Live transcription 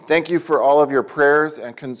Thank you for all of your prayers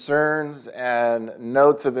and concerns and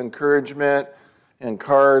notes of encouragement and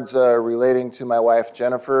cards relating to my wife,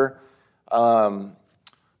 Jennifer. So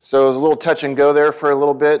it was a little touch and go there for a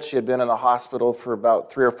little bit. She had been in the hospital for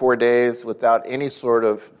about 3 or 4 days without any sort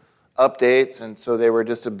of updates, and so they were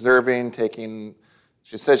just observing,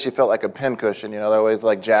 she said she felt like a pincushion. They're always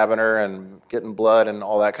like jabbing her and getting blood and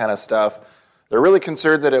all that kind of stuff. They're really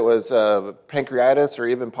concerned that it was pancreatitis or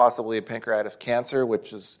even possibly a pancreatic cancer,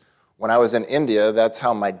 which is, when I was in India, that's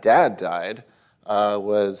how my dad died,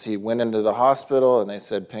 was he went into the hospital and they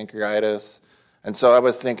said pancreatitis. And so I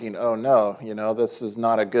was thinking, oh no, this is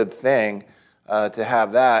not a good thing to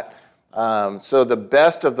have that. So the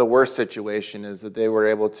best of the worst situation is that they were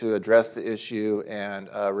able to address the issue and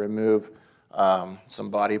remove some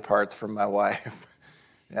body parts from my wife.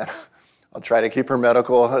 Yeah, I'll try to keep her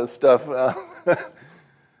medical stuff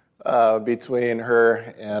between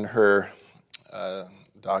her and her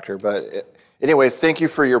doctor. But anyways, thank you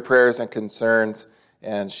for your prayers and concerns.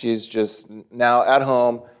 And she's just now at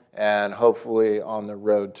home and hopefully on the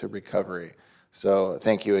road to recovery. So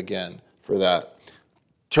thank you again for that.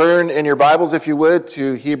 Turn in your Bibles, if you would,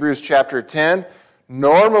 to Hebrews chapter 10.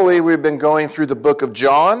 Normally, we've been going through the book of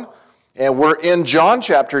John, and we're in John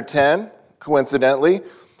chapter 10, coincidentally.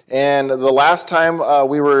 And the last time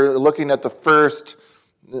we were looking at the first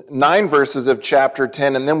 9 verses of chapter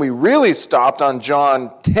 10, and then we really stopped on John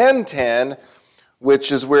 10:10, which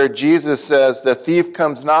is where Jesus says, "The thief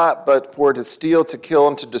comes not but for to steal, to kill,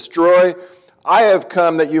 and to destroy. I have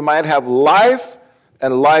come that you might have life,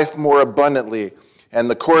 and life more abundantly." And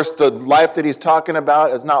of course, the life that he's talking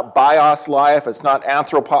about is not bios life, it's not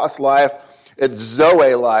anthropos life, it's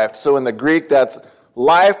zoe life. So in the Greek, that's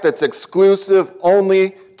life that's exclusive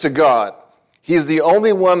only to God. He's the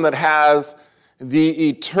only one that has the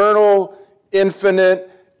eternal, infinite,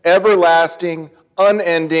 everlasting,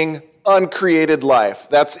 unending, uncreated life.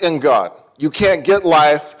 That's in God. You can't get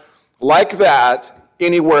life like that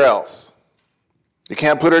anywhere else. You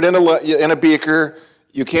can't put it in a beaker.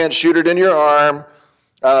 You can't shoot it in your arm.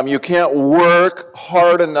 You can't work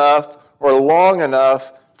hard enough or long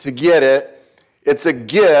enough to get it. It's a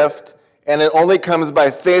gift, and it only comes by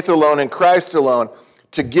faith alone in Christ alone.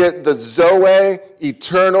 To get the Zoe,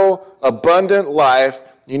 eternal, abundant life,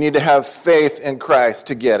 you need to have faith in Christ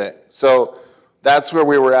to get it. So that's where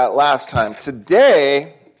we were at last time.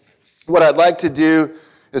 Today, what I'd like to do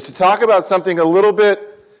is to talk about something a little bit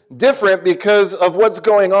different because of what's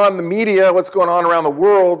going on in the media, what's going on around the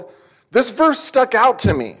world. This verse stuck out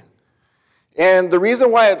to me. And the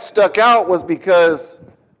reason why it stuck out was because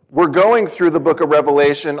we're going through the book of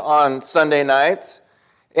Revelation on Sunday nights,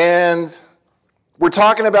 and we're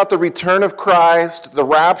talking about the return of Christ, the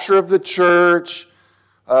rapture of the church.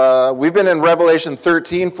 We've been in Revelation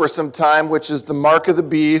 13 for some time, which is the mark of the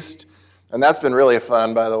beast. And that's been really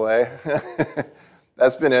fun, by the way.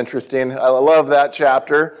 That's been interesting. I love that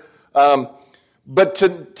chapter. But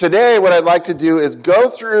today, what I'd like to do is go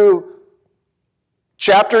through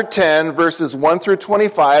chapter 10, verses 1 through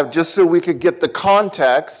 25, just so we could get the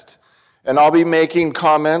context. And I'll be making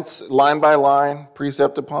comments line by line,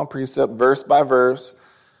 precept upon precept, verse by verse.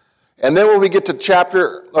 And then when we get to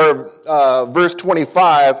verse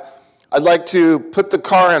 25, I'd like to put the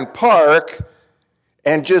car in park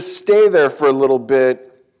and just stay there for a little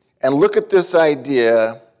bit and look at this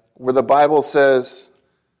idea where the Bible says,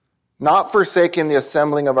 "Not forsaking the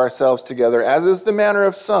assembling of ourselves together, as is the manner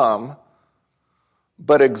of some,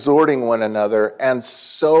 but exhorting one another, and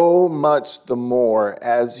so much the more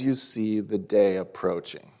as you see the day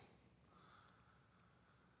approaching."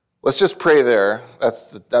 Let's just pray there. That's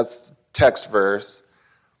the text verse.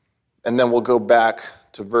 And then we'll go back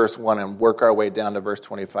to verse 1 and work our way down to verse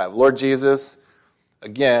 25. Lord Jesus,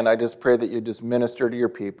 again, I just pray that you just minister to your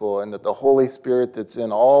people and that the Holy Spirit that's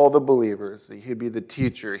in all the believers, that he'd be the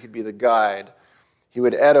teacher, he'd be the guide, he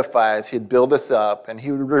would edify us, he'd build us up, and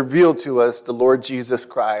he would reveal to us the Lord Jesus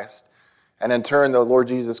Christ. And in turn, the Lord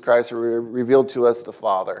Jesus Christ would reveal to us the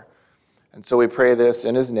Father. And so we pray this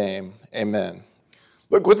in his name. Amen.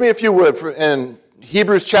 Look with me, if you would, in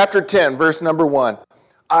Hebrews chapter 10, verse number 1.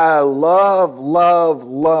 I love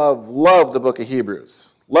the book of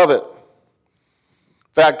Hebrews. Love it.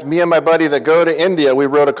 In fact, me and my buddy that go to India, we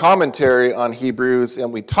wrote a commentary on Hebrews,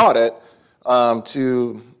 and we taught it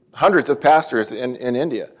to hundreds of pastors in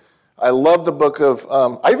India. I love the book of,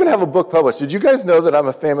 I even have a book published. Did you guys know that I'm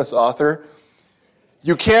a famous author?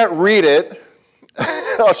 You can't read it.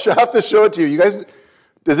 I'll have to show it to you. You guys,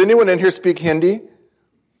 does anyone in here speak Hindi?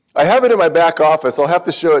 I have it in my back office. I'll have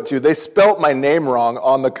to show it to you. They spelt my name wrong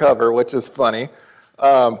on the cover, which is funny.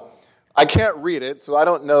 I can't read it, so I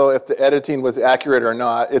don't know if the editing was accurate or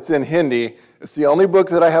not. It's in Hindi. It's the only book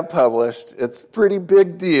that I have published. It's a pretty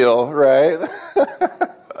big deal, right?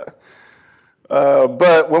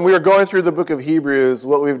 But when we were going through the book of Hebrews,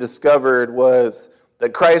 what we've discovered was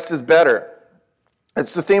that Christ is better.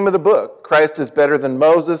 It's the theme of the book. Christ is better than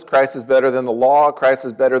Moses. Christ is better than the law. Christ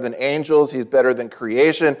is better than angels. He's better than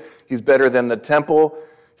creation. He's better than the temple.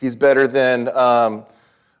 He's better than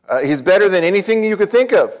anything you could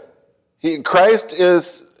think of. Christ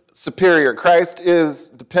is superior. Christ is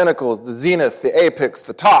the pinnacles, the zenith, the apex,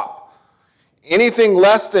 the top. Anything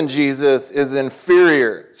less than Jesus is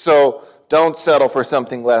inferior. So don't settle for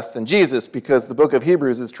something less than Jesus, because the book of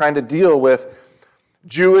Hebrews is trying to deal with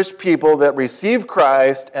Jewish people that received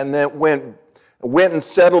Christ and then went and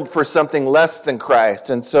settled for something less than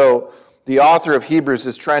Christ. And so the author of Hebrews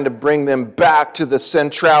is trying to bring them back to the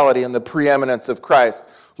centrality and the preeminence of Christ.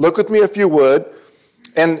 Look with me if you would.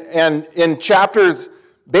 And in chapters,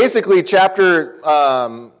 basically chapter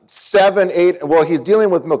 7, 8, well, he's dealing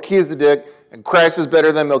with Melchizedek, and Christ is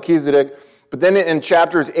better than Melchizedek. But then in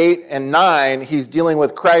chapters 8 and 9, he's dealing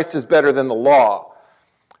with Christ is better than the law.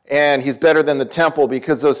 And he's better than the temple,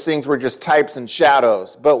 because those things were just types and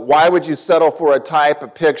shadows. But why would you settle for a type, a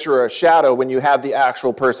picture, or a shadow when you have the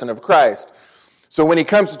actual person of Christ? So when he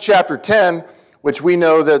comes to chapter 10, which we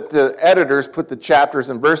know that the editors put the chapters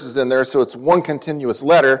and verses in there, so it's one continuous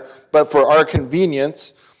letter, but for our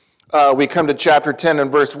convenience, we come to chapter 10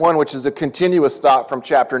 and verse 1, which is a continuous thought from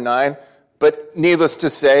chapter 9. But needless to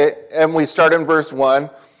say, and we start in verse 1,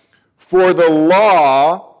 for the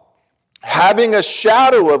law, having a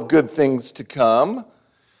shadow of good things to come,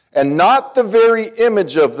 and not the very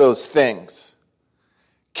image of those things,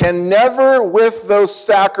 can never with those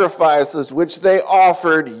sacrifices which they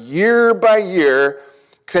offered year by year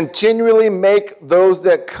continually make those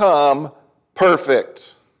that come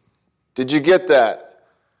perfect. Did you get that?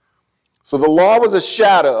 So the law was a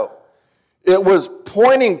shadow. It was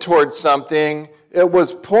pointing towards something. It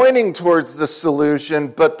was pointing towards the solution,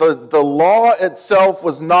 but the law itself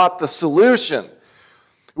was not the solution.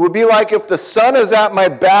 It would be like if the sun is at my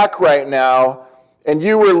back right now, and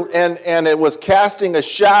you were and it was casting a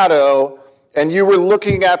shadow, and you were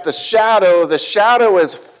looking at the shadow. The shadow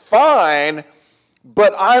is fine,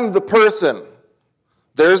 but I'm the person.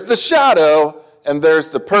 There's the shadow, and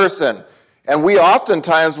there's the person. And we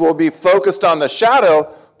oftentimes will be focused on the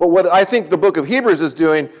shadow. But what I think the book of Hebrews is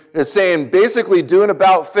doing is saying, basically do an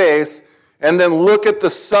about face and then look at the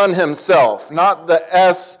Son himself. Not the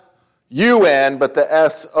S-U-N, but the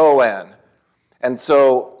S-O-N. And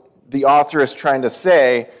so the author is trying to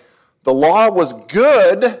say, the law was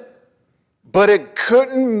good, but it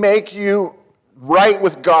couldn't make you right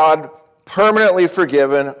with God, permanently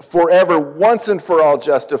forgiven, forever, once and for all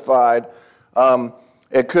justified.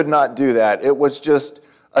 It could not do that. It was just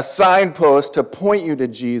a signpost to point you to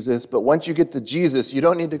Jesus, but once you get to Jesus, you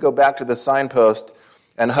don't need to go back to the signpost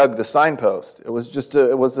and hug the signpost. It was just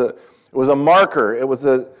a marker. It was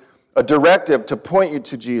a directive to point you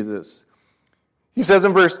to Jesus. He says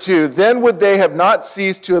in verse 2, then would they have not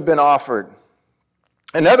ceased to have been offered.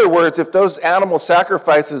 In other words, if those animal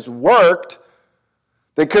sacrifices worked,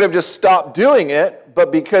 they could have just stopped doing it,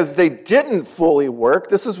 but because they didn't fully work,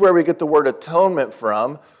 this is where we get the word atonement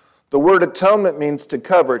from. The word atonement means to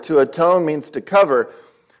cover. To atone means to cover.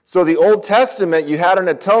 So the Old Testament, you had an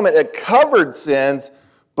atonement. It covered sins,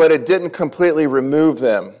 but it didn't completely remove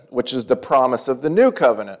them, which is the promise of the new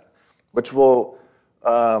covenant, which we'll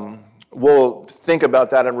think about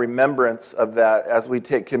that in remembrance of that as we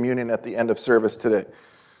take communion at the end of service today.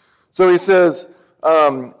 So he says,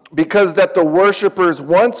 because that the worshipers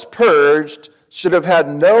once purged should have had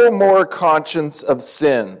no more conscience of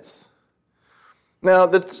sins. Now,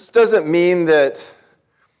 this doesn't mean that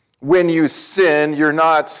when you sin, you're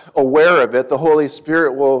not aware of it. The Holy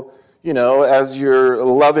Spirit will, as your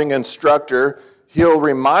loving instructor, he'll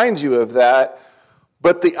remind you of that.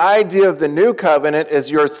 But the idea of the new covenant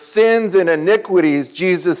is your sins and iniquities,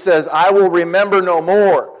 Jesus says, I will remember no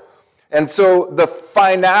more. And so the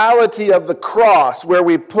finality of the cross, where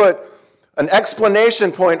we put an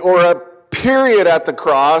exclamation point or a period at the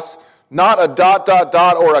cross, not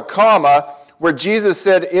a ... or a comma, where Jesus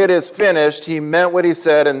said, it is finished, he meant what he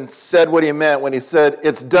said and said what he meant when he said,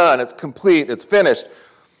 it's done, it's complete, it's finished.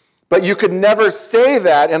 But you could never say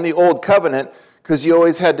that in the old covenant because you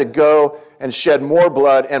always had to go and shed more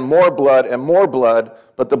blood and more blood and more blood.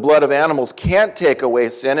 But the blood of animals can't take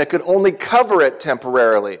away sin. It could only cover it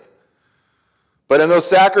temporarily. But in those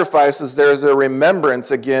sacrifices, there's a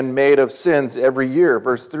remembrance again made of sins every year.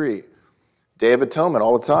 Verse 3, Day of Atonement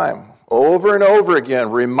all the time. Over and over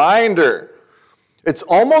again, reminder. It's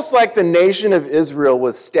almost like the nation of Israel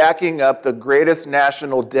was stacking up the greatest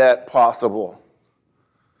national debt possible.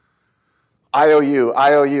 I owe you,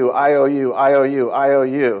 I owe you, I owe you, I owe you, I owe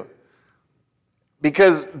you.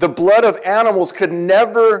 Because the blood of animals could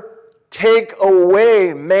never take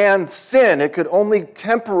away man's sin. It could only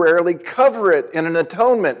temporarily cover it in an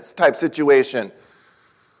atonement type situation.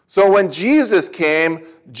 So when Jesus came,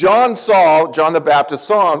 John the Baptist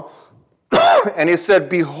saw him, and he said,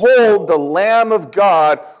 "Behold the Lamb of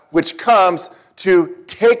God, which comes to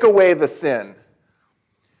take away the sin."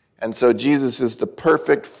 And so Jesus is the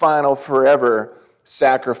perfect, final, forever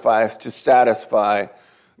sacrifice to satisfy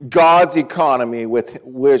God's economy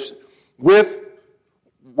whereby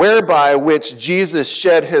which Jesus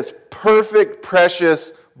shed his perfect,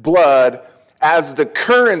 precious blood as the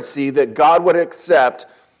currency that God would accept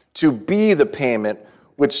to be the payment,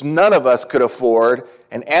 which none of us could afford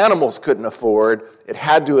and animals couldn't afford. It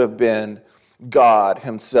had to have been God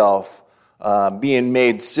himself being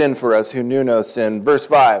made sin for us who knew no sin. Verse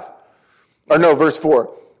 4.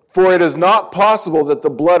 For it is not possible that the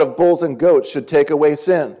blood of bulls and goats should take away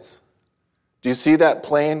sins. Do you see that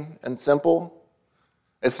plain and simple?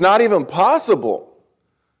 It's not even possible.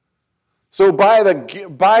 So by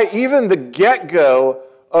even the get-go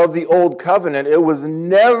of the old covenant, it was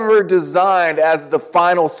never designed as the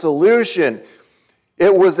final solution.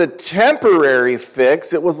 It was a temporary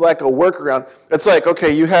fix. It was like a workaround. It's like,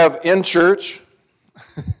 okay, you have in church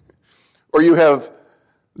or you have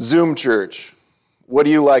Zoom church. What do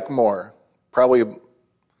you like more? Probably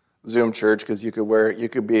Zoom church, because you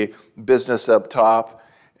could be business up top,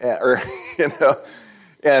 or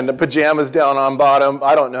and the pajamas down on bottom.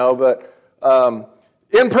 I don't know, but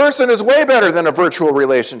in person is way better than a virtual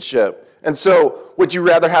relationship. And so, would you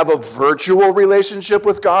rather have a virtual relationship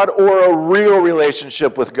with God or a real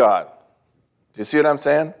relationship with God? Do you see what I'm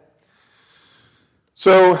saying?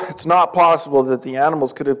 So, it's not possible that the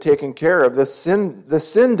animals could have taken care of the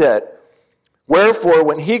sin debt. Wherefore,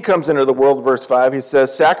 when he comes into the world, verse 5, he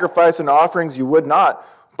says, "Sacrifice and offerings you would not,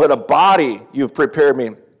 but a body you've prepared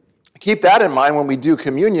me." Keep that in mind when we do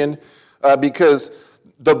communion, because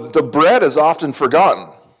the bread is often forgotten,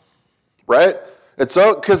 right? It's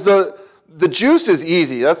so because the juice is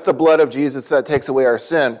easy. That's the blood of Jesus that takes away our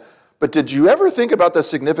sin. But did you ever think about the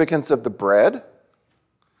significance of the bread?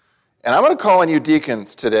 And I'm going to call on you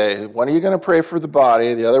deacons today. One of you going to pray for the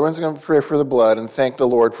body. The other one's going to pray for the blood and thank the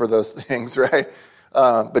Lord for those things, right?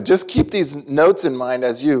 But just keep these notes in mind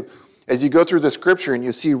as you go through the scripture and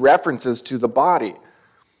you see references to the body.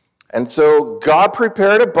 And so God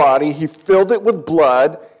prepared a body. He filled it with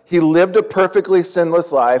blood. He lived a perfectly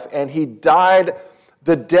sinless life, and he died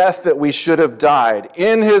the death that we should have died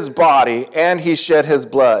in his body, and he shed his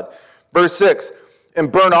blood. Verse 6, "In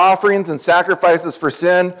burnt offerings and sacrifices for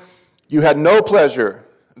sin, you had no pleasure.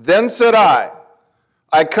 Then said I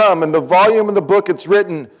come, in the volume of the book it's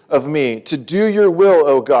written of me, to do your will,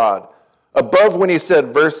 O God." Above when he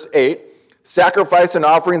said, verse 8, "Sacrifice and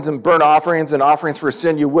offerings and burnt offerings and offerings for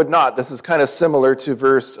sin you would not." This is kind of similar to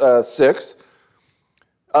verse 6.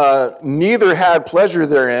 "Neither had pleasure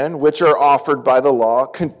therein, which are offered by the law,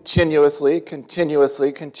 continuously.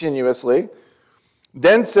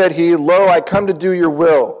 Then said he, Lo, I come to do your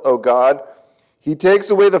will, O God. He takes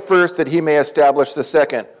away the first that he may establish the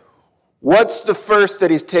second." What's the first that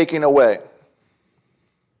he's taking away?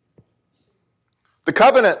 The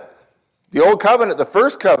covenant. The old covenant, the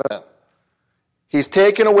first covenant. He's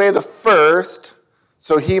taken away the first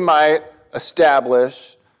so he might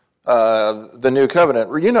establish the new covenant.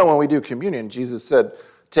 When we do communion, Jesus said,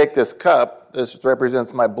 "Take this cup, this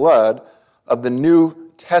represents my blood of the New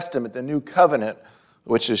Testament, the new covenant,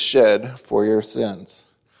 which is shed for your sins."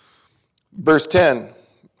 Verse 10,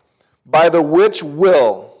 "By the which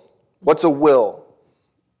will," what's a will?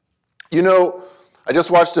 I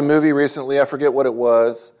just watched a movie recently, I forget what it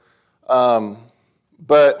was,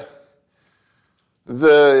 but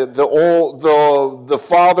the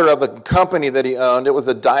father of the company that he owned, it was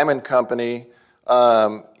a diamond company,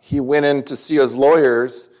 he went in to see his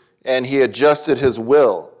lawyers, and he adjusted his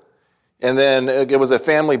will. And then it was a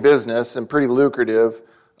family business and pretty lucrative.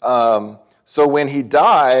 So when he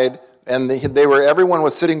died, and everyone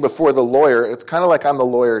was sitting before the lawyer, it's kind of like I'm the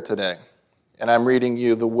lawyer today, and I'm reading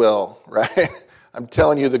you the will, right? I'm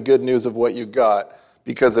telling you the good news of what you got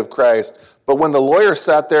because of Christ. But when the lawyer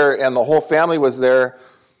sat there and the whole family was there,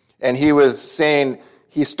 and he was saying,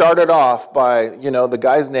 he started off by, the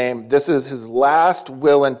guy's name, this is his last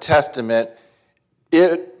will and testament.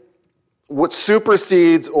 What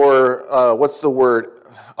supersedes, or what's the word?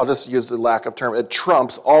 I'll just use the lack of term. It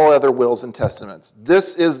trumps all other wills and testaments.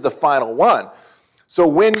 This is the final one. So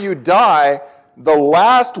when you die, the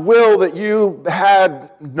last will that you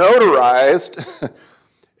had notarized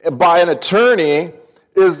by an attorney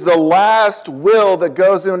is the last will that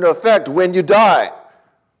goes into effect when you die.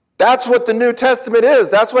 That's what the New Testament is.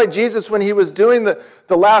 That's why Jesus, when he was doing the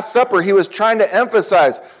Last Supper, he was trying to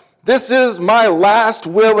emphasize, this is my last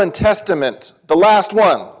will and testament, the last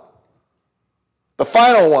one, the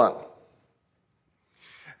final one.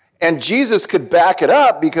 And Jesus could back it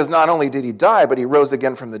up because not only did he die, but he rose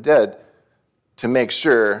again from the dead to make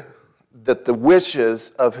sure that the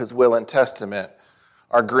wishes of his will and testament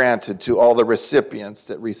are granted to all the recipients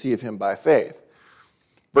that receive him by faith.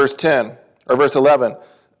 Verse 11.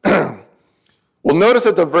 Well, notice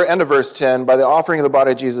at the end of verse 10, by the offering of the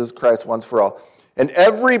body of Jesus Christ once for all. And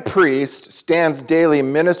every priest stands daily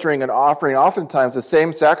ministering and offering oftentimes the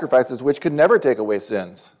same sacrifices which could never take away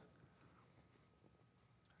sins.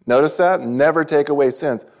 Notice that? Never take away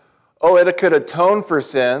sins. Oh, it could atone for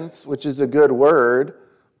sins, which is a good word,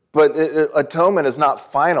 but atonement is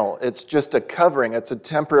not final. It's just a covering. It's a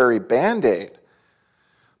temporary Band-Aid.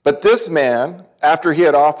 But this man, after he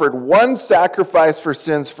had offered one sacrifice for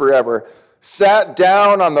sins forever, sat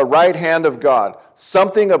down on the right hand of God,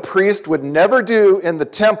 something a priest would never do in the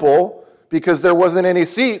temple because there wasn't any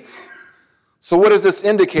seats. So what does this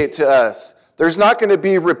indicate to us? There's not going to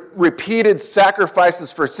be repeated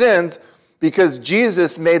sacrifices for sins because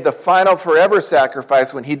Jesus made the final forever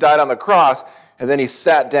sacrifice when he died on the cross, and then he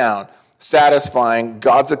sat down, satisfying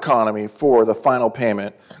God's economy for the final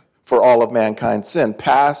payment for all of mankind's sin,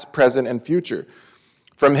 past, present, and future.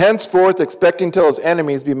 From henceforth, expecting till his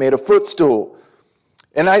enemies be made a footstool.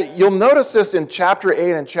 And you'll notice this in chapter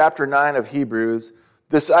 8 and chapter 9 of Hebrews,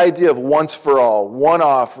 this idea of once for all, one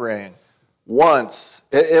offering, once.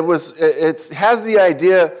 It has the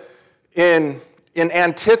idea in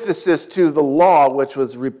antithesis to the law, which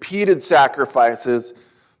was repeated sacrifices.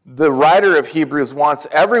 The writer of Hebrews wants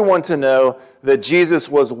everyone to know that Jesus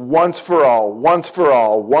was once for all, once for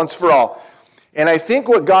all, once for all. And I think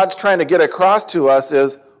what God's trying to get across to us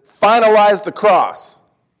is finalize the cross.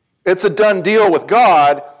 It's a done deal with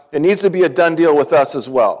God. It needs to be a done deal with us as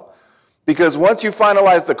well. Because once you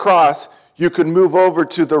finalize the cross, you can move over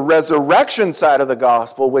to the resurrection side of the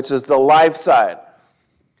gospel, which is the life side.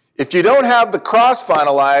 If you don't have the cross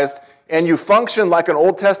finalized and you function like an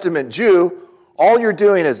Old Testament Jew, all you're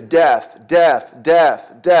doing is death, death,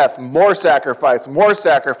 death, death, more sacrifice, more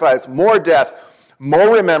death,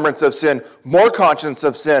 more remembrance of sin, more conscience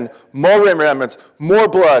of sin, more remembrance, more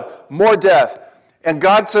blood, more death. And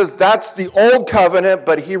God says that's the old covenant,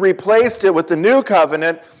 but he replaced it with the new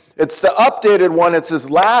covenant. It's the updated one. It's his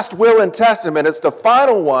last will and testament. It's the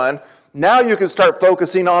final one. Now you can start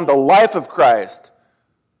focusing on the life of Christ,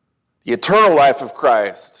 the eternal life of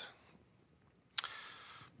Christ.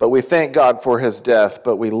 But we thank God for his death,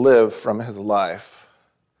 but we live from his life.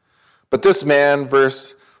 But this man,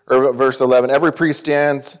 verse 11, every priest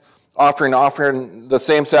stands offering the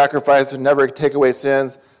same sacrifice and never take away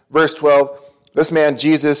sins. Verse 12, this man,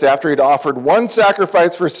 Jesus, after he'd offered one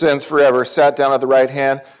sacrifice for sins forever, sat down at the right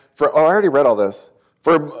hand. I already read all this.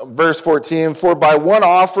 For verse 14, for by one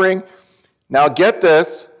offering, now get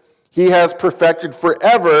this, he has perfected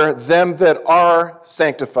forever them that are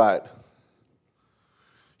sanctified.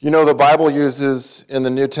 You know, the Bible uses in the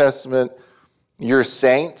New Testament, your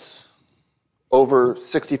saints, over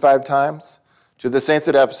 65 times. To the saints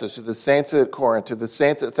at Ephesus, to the saints at Corinth, to the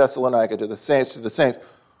saints at Thessalonica, to the saints.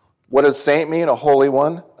 What does saint mean? A holy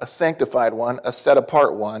one, a sanctified one, a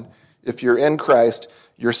set-apart one. If you're in Christ,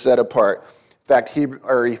 you're set apart. In fact,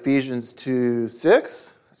 Ephesians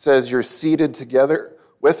 2:6 says you're seated together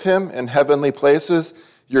with him in heavenly places.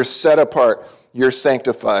 You're set apart. You're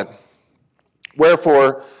sanctified.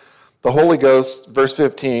 Wherefore, the Holy Ghost, verse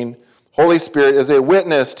 15, Holy Spirit is a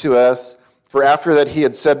witness to us, for after that he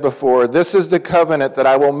had said before, this is the covenant that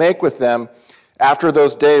I will make with them after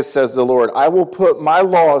those days, says the Lord. I will put my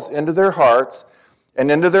laws into their hearts, and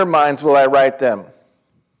into their minds will I write them.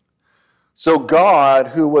 So God,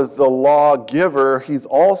 who was the lawgiver, he's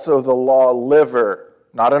also the law liver,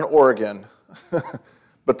 not an organ,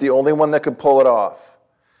 but the only one that could pull it off.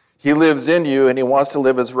 He lives in you, and he wants to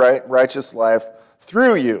live his righteous life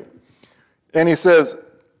through you. And he says,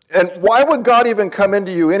 and why would God even come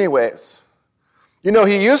into you anyways? You know,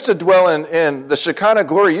 he used to dwell in the Shekinah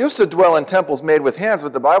glory, used to dwell in temples made with hands,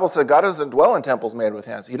 but the Bible said God doesn't dwell in temples made with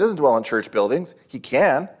hands. He doesn't dwell in church buildings. He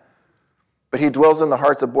can, but he dwells in the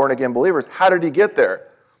hearts of born-again believers. How did he get there?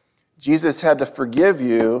 Jesus had to forgive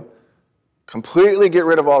you, completely get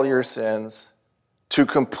rid of all your sins, to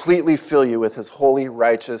completely fill you with his holy,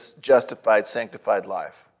 righteous, justified, sanctified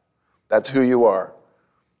life. That's who you are.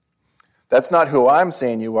 That's not who I'm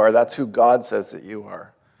saying you are. That's who God says that you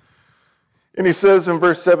are. And he says in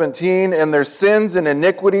verse 17, and their sins and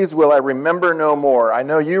iniquities will I remember no more. I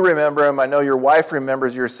know you remember them. I know your wife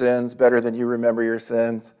remembers your sins better than you remember your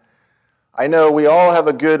sins. I know we all have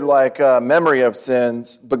a good memory of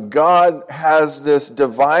sins, but God has this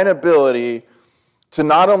divine ability to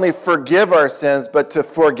not only forgive our sins, but to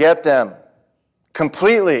forget them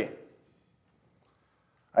completely.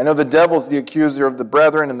 I know the devil's the accuser of the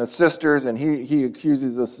brethren and the sisters, and he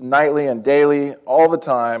accuses us nightly and daily, all the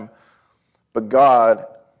time. But God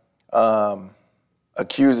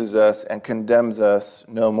accuses us and condemns us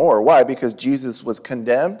no more. Why? Because Jesus was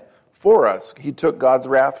condemned for us. He took God's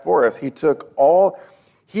wrath for us.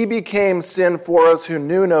 He became sin for us who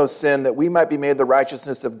knew no sin, that we might be made the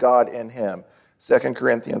righteousness of God in him. 2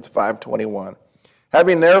 Corinthians 5:21.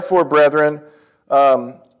 Having therefore, brethren,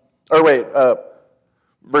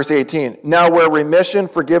 verse 18. Now where remission,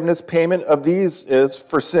 forgiveness, payment of these is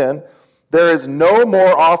for sin, there is no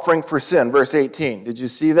more offering for sin. Verse 18. Did you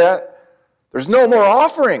see that? There's no more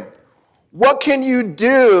offering. What can you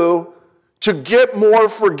do to get more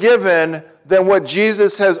forgiven than what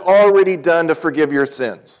Jesus has already done to forgive your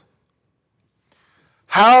sins?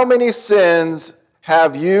 How many sins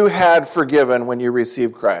have you had forgiven when you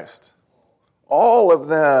received Christ? All of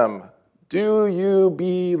them. Do you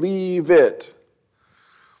believe it?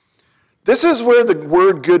 This is where the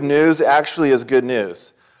word good news actually is good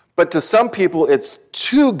news. But to some people, it's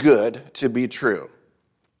too good to be true.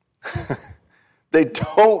 They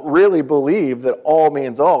don't really believe that all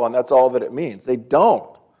means all, and that's all that it means. They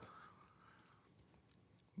don't.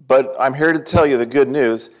 But I'm here to tell you the good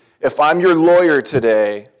news. If I'm your lawyer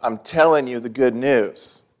today, I'm telling you the good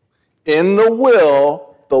news. In the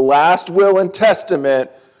will, the last will and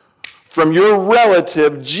testament, from your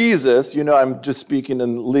relative, Jesus, I'm just speaking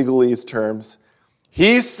in legalese terms,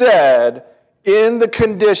 he said, in the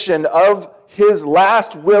condition of his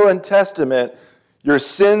last will and testament, your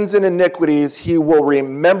sins and iniquities he will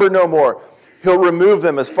remember no more. He'll remove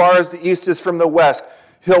them as far as the east is from the west.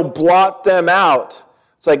 He'll blot them out.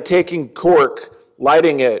 It's like taking cork,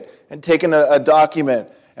 lighting it, and taking a document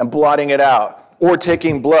and blotting it out, or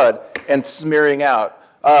taking blood and smearing out.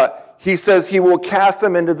 He says he will cast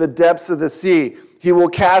them into the depths of the sea. He will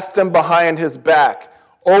cast them behind his back.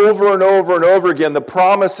 Over and over and over again, the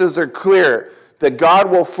promises are clear that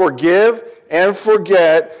God will forgive and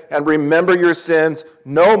forget and remember your sins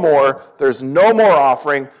no more. There's no more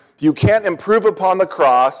offering. You can't improve upon the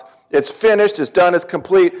cross. It's finished. It's done. It's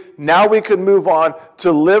complete. Now we can move on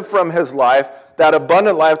to live from his life, that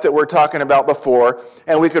abundant life that we're talking about before,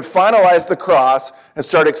 and we could finalize the cross and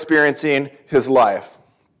start experiencing his life.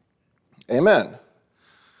 Amen.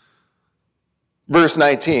 Verse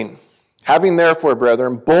 19. Having therefore,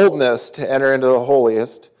 brethren, boldness to enter into the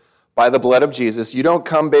holiest by the blood of Jesus. You don't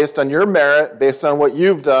come based on your merit, based on what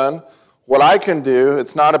you've done, what I can do.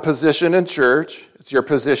 It's not a position in church. It's your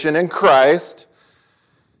position in Christ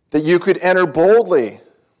that you could enter boldly.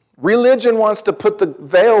 Religion wants to put the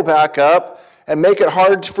veil back up and make it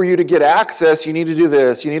hard for you to get access. You need to do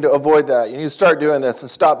this. You need to avoid that. You need to start doing this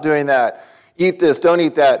and stop doing that. Eat this, don't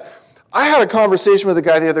eat that. I had a conversation with a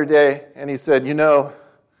guy the other day, and he said, he was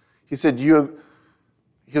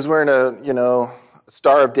wearing a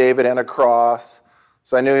Star of David and a cross.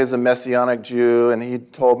 So I knew he was a Messianic Jew, and he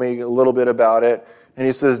told me a little bit about it. And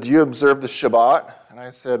he says, do you observe the Shabbat? And I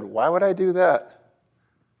said, why would I do that?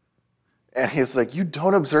 And he's like, you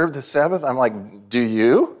don't observe the Sabbath? I'm like, do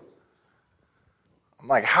you? I'm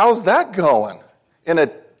like, how's that going? In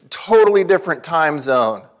a totally different time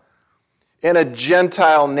zone, in a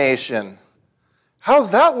Gentile nation.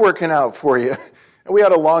 How's that working out for you? And we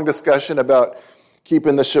had a long discussion about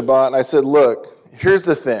keeping the Shabbat. And I said, look, here's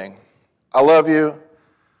the thing. I love you.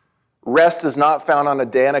 Rest is not found on a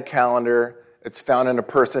day on a calendar. It's found in a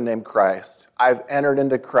person named Christ. I've entered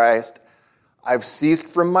into Christ. I've ceased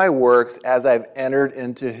from my works as I've entered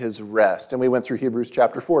into his rest. And we went through Hebrews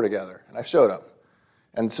chapter 4 together, and I showed him.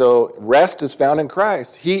 And so rest is found in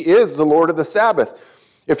Christ. He is the Lord of the Sabbath.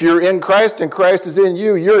 If you're in Christ and Christ is in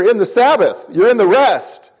you, you're in the Sabbath. You're in the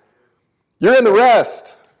rest. You're in the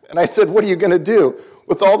rest. And I said, what are you going to do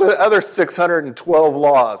with all the other 612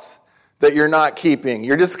 laws that you're not keeping?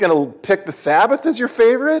 You're just going to pick the Sabbath as your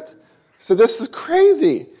favorite? So this is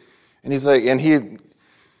crazy. And he's like, and he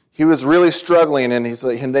was really struggling, and he's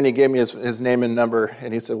like, and then he gave me his name and number,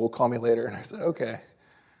 and he said, well, call me later. And I said, okay.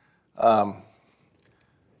 And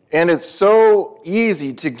it's so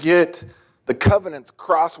easy to get the covenants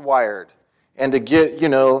cross-wired and to get,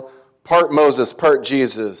 part Moses, part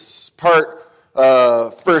Jesus, part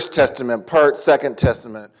First Testament, part Second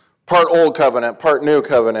Testament, part old covenant, part new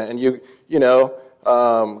covenant. And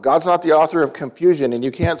God's not the author of confusion, and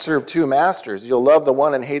you can't serve two masters. You'll love the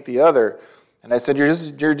one and hate the other. And I said,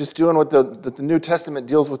 you're just doing what the New Testament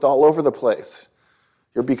deals with all over the place.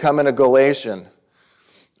 You're becoming a Galatian.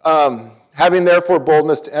 Having therefore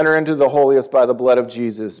boldness to enter into the holiest by the blood of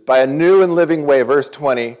Jesus, by a new and living way, verse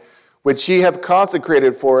 20, which he have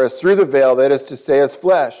consecrated for us through the veil, that is to say, his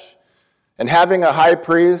flesh. And having a high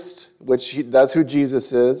priest, that's who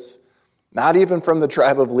Jesus is, not even from the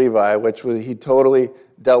tribe of Levi, he totally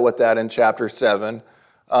dealt with that in chapter 7.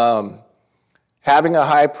 Having a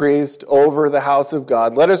high priest over the house of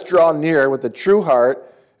God, let us draw near with a true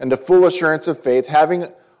heart and a full assurance of faith,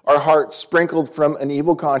 having our hearts sprinkled from an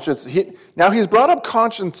evil conscience. Now he's brought up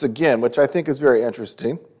conscience again, which I think is very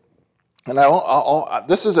interesting. And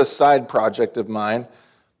this is a side project of mine,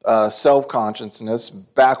 self-consciousness,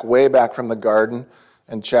 way back from the garden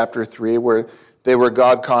in chapter 3, where they were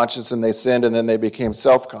God-conscious and they sinned and then they became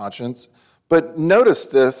self-conscious. But notice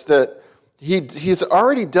this, that he's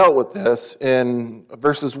already dealt with this in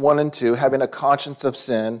verses 1 and 2, having a conscience of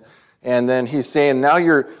sin. And then he's saying, now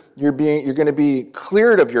you're going to be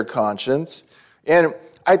cleared of your conscience. And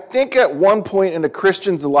I think at one point in a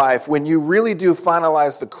Christian's life, when you really do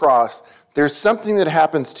finalize the cross, there's something that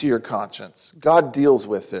happens to your conscience. God deals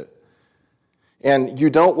with it. And you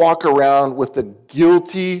don't walk around with a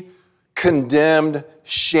guilty, condemned,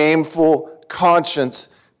 shameful conscience,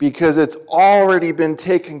 because it's already been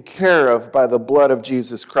taken care of by the blood of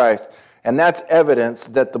Jesus Christ. And that's evidence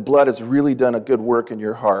that the blood has really done a good work in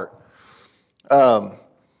your heart.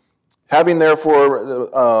 Having therefore,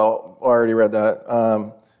 I already read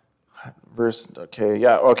that. Verse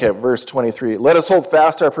 23. Let us hold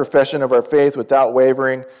fast our profession of our faith without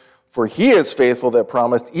wavering, for he is faithful that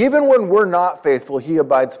promised. Even when we're not faithful, he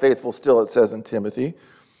abides faithful still, it says in Timothy.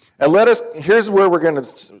 And here's where we're going to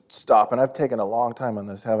stop, and I've taken a long time on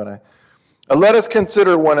this, haven't I? And let us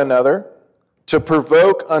consider one another to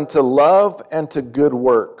provoke unto love and to good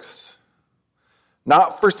works,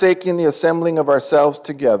 not forsaking the assembling of ourselves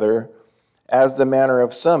together, as the manner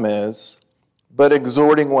of some is, but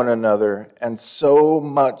exhorting one another, and so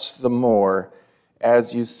much the more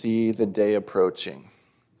as you see the day approaching.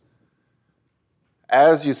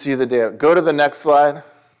 As you see the day. Go to the next slide.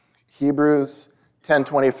 Hebrews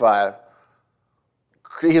 10:25.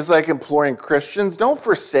 He's like imploring Christians, don't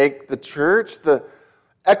forsake the church. The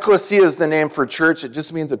ecclesia is the name for church. It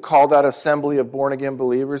just means a called out assembly of born again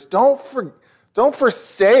believers. Don't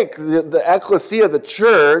forsake the ecclesia, the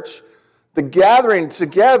church, the gathering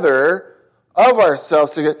together of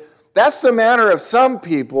ourselves together. That's the manner of some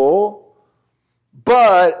people,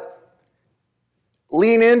 but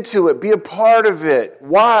lean into it, be a part of it.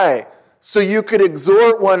 Why? So you could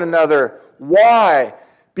exhort one another. Why?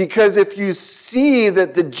 Because if you see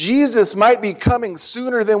that the Jesus might be coming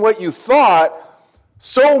sooner than what you thought,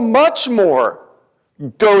 so much more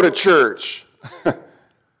go to church.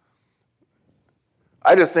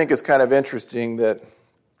 I just think it's kind of interesting that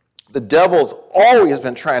the devil's always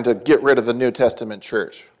been trying to get rid of the New Testament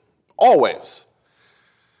church. Always.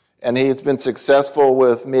 And he's been successful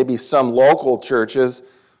with maybe some local churches,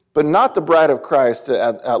 but not the bride of Christ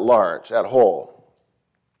at large, at whole.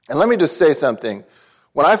 And let me just say something.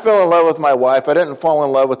 When I fell in love with my wife, I didn't fall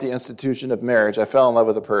in love with the institution of marriage. I fell in love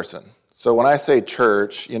with a person. So when I say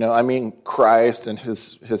church, I mean Christ and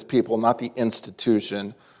his people, not the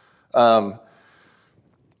institution. But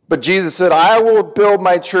Jesus said, I will build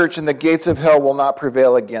my church and the gates of hell will not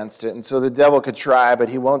prevail against it. And so the devil could try, but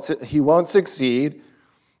he won't succeed.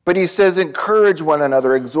 But he says, encourage one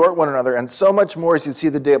another, exhort one another, and so much more as you see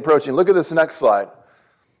the day approaching. Look at this next slide.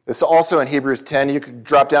 This is also in Hebrews 10. You could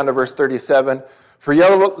drop down to verse 37. For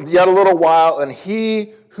yet a little while, and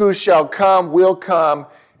he who shall come will come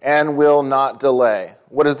and will not delay.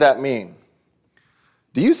 What does that mean?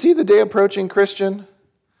 Do you see the day approaching, Christian?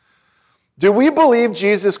 Do we believe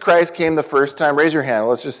Jesus Christ came the first time? Raise your hand.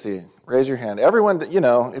 Let's just see. Raise your hand. Everyone,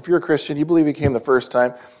 if you're a Christian, you believe he came the first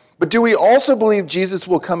time. But do we also believe Jesus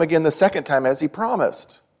will come again the second time as he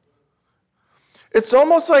promised? It's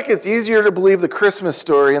almost like it's easier to believe the Christmas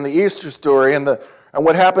story and the Easter story and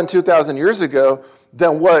what happened 2,000 years ago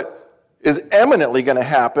than what is eminently going to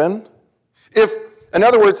happen. In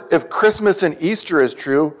other words, if Christmas and Easter is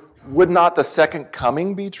true, would not the second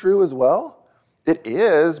coming be true as well? It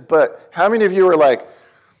is, but how many of you are like,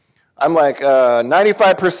 I'm like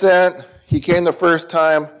 95% he came the first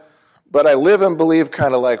time, but I live and believe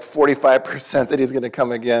kind of like 45% that he's going to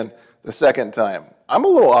come again the second time. I'm a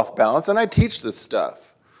little off balance, and I teach this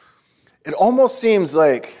stuff. It almost seems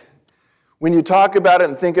like when you talk about it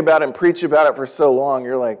and think about it and preach about it for so long,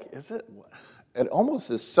 you're like, is it? It almost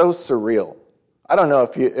is so surreal. I don't know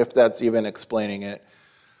if that's even explaining it.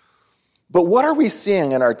 But what are we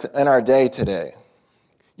seeing in our day today?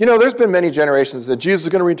 You know, there's been many generations that Jesus is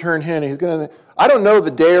going to return here. I don't know the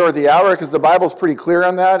day or the hour because the Bible's pretty clear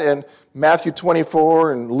on that in Matthew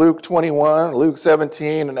 24 and Luke 21, Luke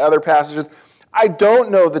 17 and other passages. I don't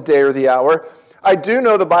know the day or the hour. I do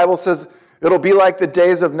know the Bible says it'll be like the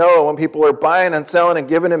days of Noah when people are buying and selling and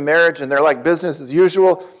giving in marriage and they're like business as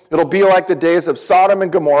usual. It'll be like the days of Sodom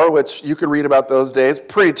and Gomorrah, which you could read about those days.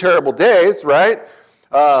 Pretty terrible days, right?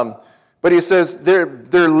 But he says they're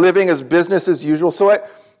living as business as usual. So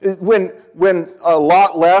when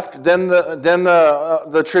Lot left, then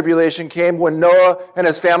the tribulation came. When Noah and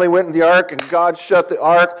his family went in the ark and God shut the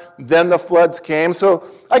ark, then the floods came. So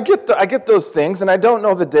I get those things, and I don't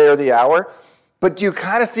know the day or the hour. But do you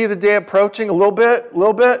kind of see the day approaching a little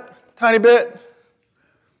bit, tiny bit?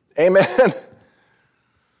 Amen.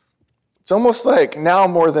 It's almost like now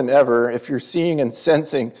more than ever, if you're seeing and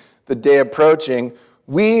sensing the day approaching,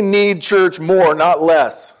 we need church more, not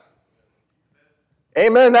less.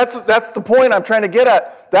 Amen. That's the point I'm trying to get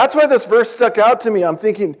at. That's why this verse stuck out to me. I'm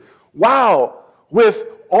thinking, wow, with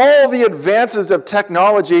all the advances of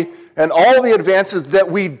technology and all the advances that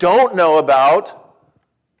we don't know about,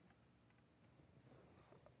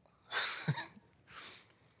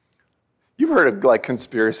 you've heard of like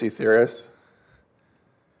conspiracy theorists.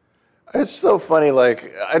 It's so funny,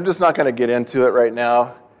 like, I'm just not going to get into it right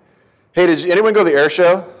now. Hey, did anyone go to the air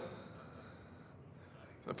show?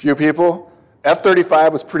 A few people.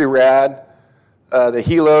 F-35 was pretty rad. The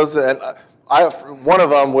helos, and one of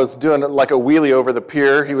them was doing like a wheelie over the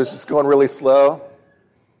pier. He was just going really slow.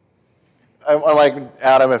 I'm like,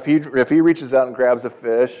 Adam, if he reaches out and grabs a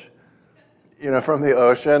fish, from the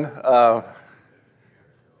ocean,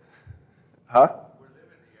 huh?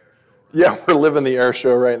 Yeah, we're living the air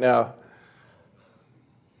show right now.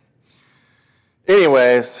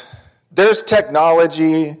 Anyways, there's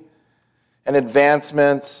technology and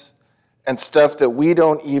advancements and stuff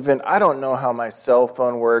that I don't know how my cell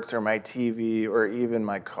phone works or my TV or even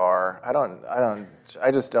my car.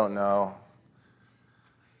 I just don't know.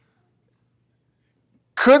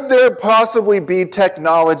 Could there possibly be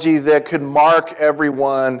technology that could mark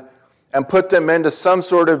everyone and put them into some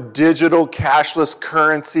sort of digital cashless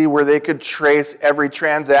currency where they could trace every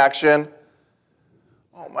transaction?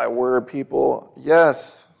 Oh my word, people.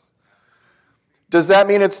 Yes. Does that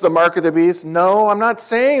mean it's the mark of the beast? No, I'm not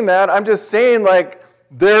saying that. I'm just saying, like,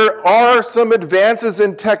 there are some advances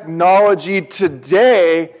in technology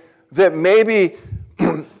today that maybe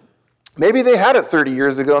they had it 30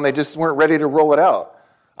 years ago and they just weren't ready to roll it out.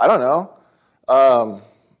 I don't know.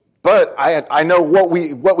 But I know what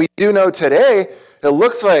we do know today. It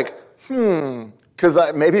looks like,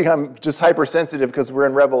 because maybe I'm just hypersensitive because we're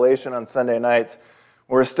in Revelation on Sunday nights.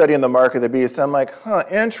 We're studying the mark of the beast. I'm like,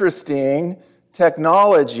 interesting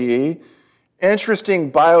technology,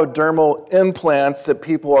 interesting biodermal implants that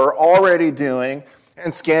people are already doing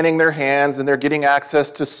and scanning their hands, and they're getting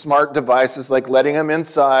access to smart devices like letting them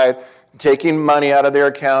inside, taking money out of their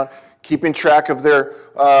account, keeping track of their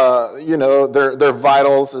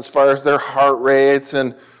vitals as far as their heart rates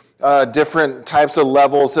and different types of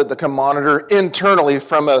levels that they can monitor internally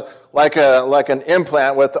from like an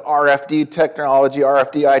implant with RFID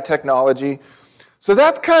technology. So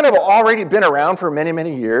that's kind of already been around for many,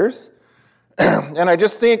 many years. And I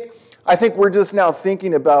think we're just now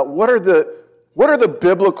thinking about what are the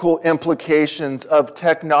biblical implications of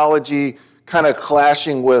technology kind of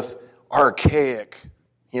clashing with archaic,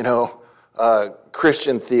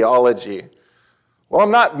 Christian theology. Well,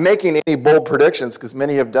 I'm not making any bold predictions because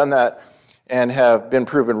many have done that and have been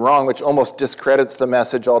proven wrong, which almost discredits the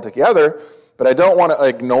message altogether. But I don't want to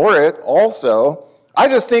ignore it also. I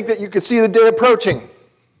just think that you could see the day approaching.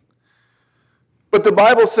 But the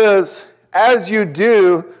Bible says, as you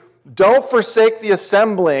do, don't forsake the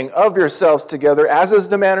assembling of yourselves together, as is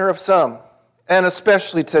the manner of some, and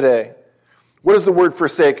especially today. What does the word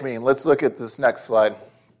forsake mean? Let's look at this next slide.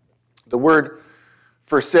 The word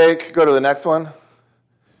forsake, go to the next one.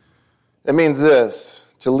 It means this,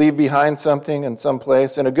 to leave behind something in some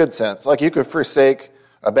place in a good sense. Like you could forsake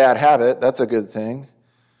a bad habit, that's a good thing.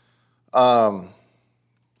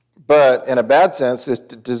 But in a bad sense, is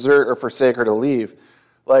to desert or forsake or to leave.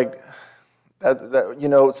 Like,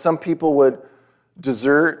 that some people would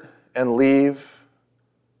desert and leave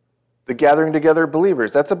the gathering together of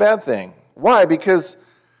believers. That's a bad thing. Why? Because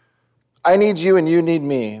I need you and you need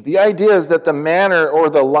me. The idea is that the manner or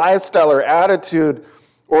the lifestyle or attitude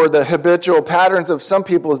or the habitual patterns of some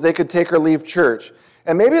people is they could take or leave church.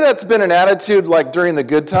 And maybe that's been an attitude like during the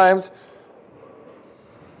good times.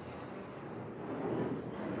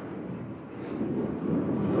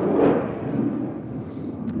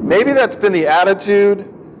 Maybe that's been the attitude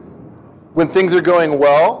when things are going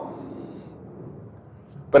well.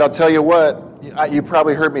 But I'll tell you what, you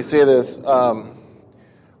probably heard me say this.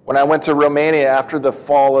 When I went to Romania after the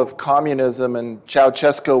fall of communism and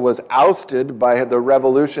Ceausescu was ousted by the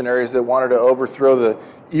revolutionaries that wanted to overthrow the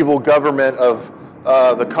evil government of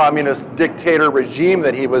the communist dictator regime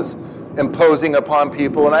that he was imposing upon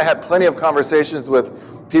people. And I had plenty of conversations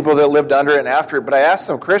with people that lived under it and after it. But I asked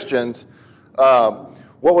some Christians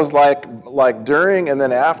what was like during and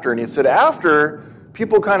then after. And he said after,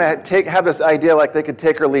 people kind of have this idea like they could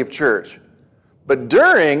take or leave church. But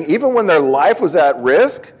during, even when their life was at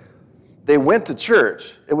risk, they went to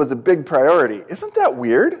church. It was a big priority. Isn't that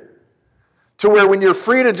weird? To where when you're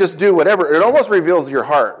free to just do whatever, it almost reveals your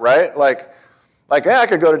heart, right? Like, hey, I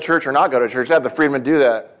could go to church or not go to church. I have the freedom to do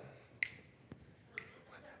that.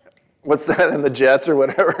 What's that in the Jets or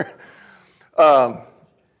whatever?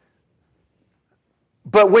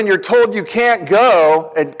 But when you're told you can't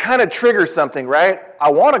go, it kind of triggers something, right?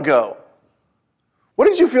 I want to go. What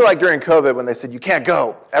did you feel like during COVID when they said, you can't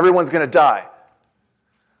go, everyone's going to die?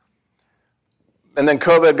 And then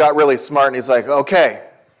COVID got really smart, and he's like, okay,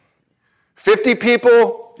 50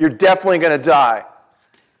 people, you're definitely going to die.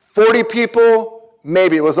 40 people,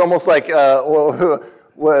 maybe. It was almost like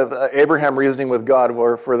with Abraham reasoning with God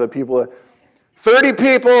for the people. 30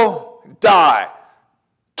 people, die.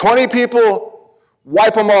 20 people,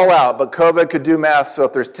 wipe them all out. But COVID could do math, so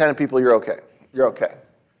if there's 10 people, you're okay. You're okay.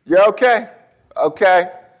 You're okay. Okay.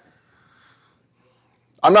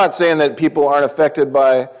 I'm not saying that people aren't affected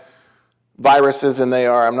by viruses, and they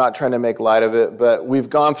are. I'm not trying to make light of it, but we've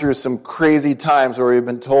gone through some crazy times where we've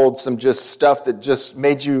been told some just stuff that just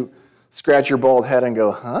made you scratch your bald head and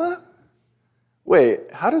go, huh?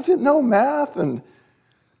 Wait, how does it know math? And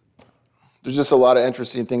there's just a lot of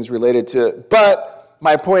interesting things related to it. But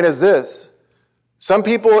my point is this. Some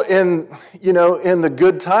people in the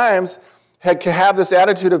good times can have this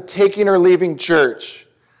attitude of taking or leaving church.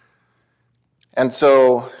 And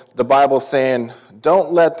so the Bible's saying,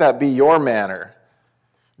 don't let that be your manner.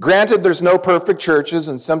 Granted, there's no perfect churches,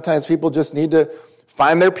 and sometimes people just need to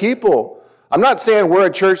find their people. I'm not saying we're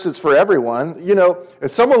a church that's for everyone.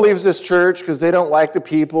 If someone leaves this church because they don't like the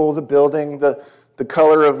people, the building, the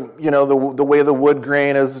color of, the way the wood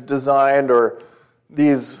grain is designed, or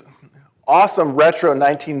these awesome retro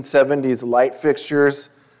 1970s light fixtures,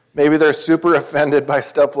 maybe they're super offended by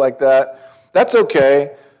stuff like that. That's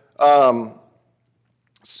okay.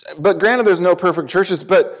 But granted, there's no perfect churches,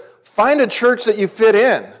 but find a church that you fit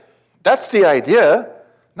in. That's the idea.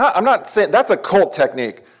 I'm not saying that's a cult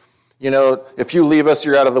technique. If you leave us,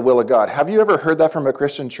 you're out of the will of God. Have you ever heard that from a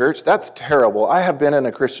Christian church? That's terrible. I have been in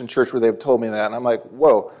a Christian church where they've told me that, and I'm like,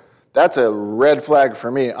 whoa, that's a red flag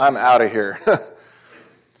for me. I'm out of here.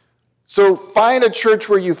 So find a church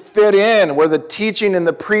where you fit in, where the teaching and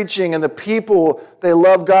the preaching and the people, they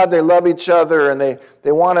love God, they love each other, and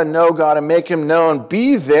they want to know God and make Him known.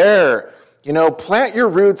 Be there. Plant your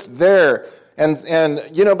roots there.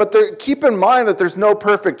 But keep in mind that there's no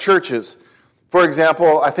perfect churches. For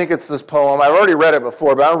example, I think it's this poem. I've already read it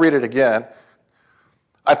before, but I'll read it again.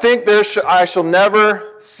 I think I shall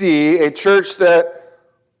never see a church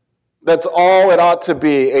that's all it ought to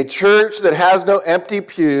be. A church that has no empty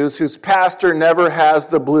pews, whose pastor never has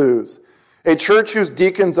the blues. A church whose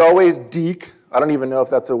deacons always deek. I don't even know if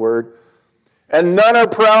that's a word. And none are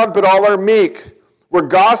proud, but all are meek. Where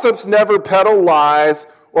gossips never peddle lies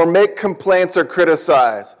or make complaints or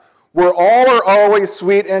criticize. Where all are always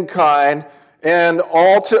sweet and kind, and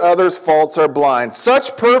all to others' faults are blind.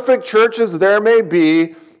 Such perfect churches there may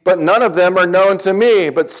be, but none of them are known to me.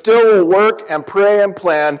 But still will work and pray and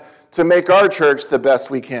plan to make our church the best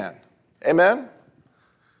we can. Amen?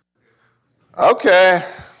 Okay,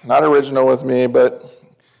 not original with me, but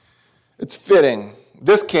it's fitting.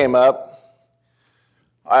 This came up.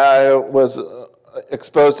 I was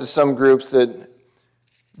exposed to some groups that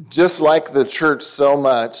dislike the church so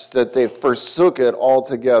much that they forsook it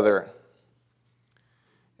altogether.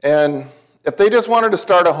 And if they just wanted to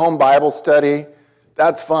start a home Bible study,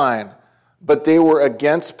 that's fine. But they were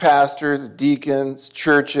against pastors, deacons,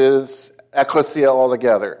 churches, ecclesia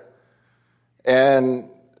altogether. And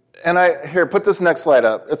here, put this next slide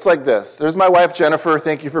up. It's like this. There's my wife, Jennifer.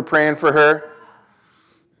 Thank you for praying for her.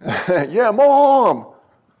 Yeah, Mom.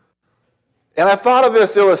 And I thought of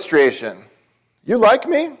this illustration. You like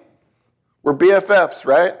me? We're BFFs,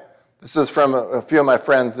 right? This is from a few of my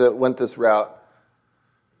friends that went this route.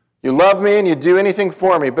 You love me and you do anything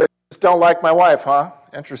for me, but you just don't like my wife, huh?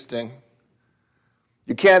 Interesting.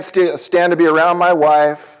 You can't stand to be around my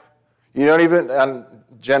wife. You don't even, and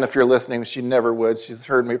Jen, if you're listening, she never would. She's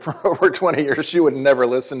heard me for over 20 years. She would never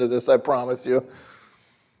listen to this, I promise you.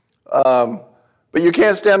 But you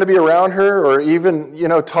can't stand to be around her or even,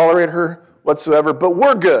 tolerate her whatsoever. But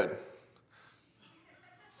we're good.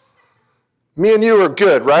 Me and you are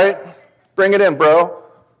good, right? Bring it in, bro.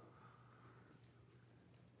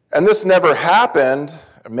 And this never happened.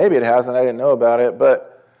 Maybe it hasn't. I didn't know about it.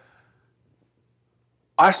 But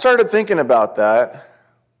I started thinking about that.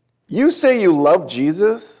 You say you love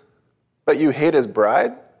Jesus, but you hate his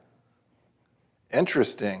bride?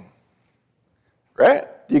 Interesting. Right?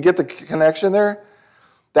 Do you get the connection there?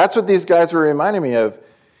 That's what these guys were reminding me of.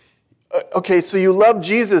 Okay, so you love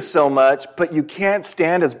Jesus so much, but you can't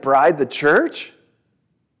stand his bride, the church?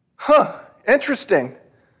 Interesting.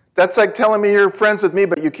 That's like telling me you're friends with me,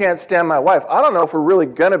 but you can't stand my wife. I don't know if we're really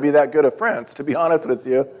going to be that good of friends, to be honest with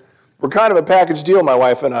you. We're kind of a package deal, my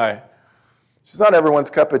wife and I. She's not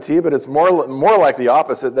everyone's cup of tea, but it's more like the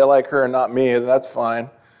opposite. They like her and not me, and that's fine.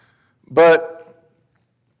 But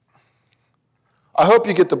I hope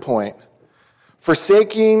you get the point.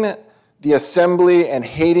 Forsaking the assembly and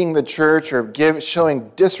hating the church or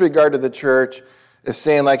showing disregard to the church is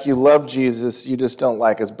saying like you love Jesus, you just don't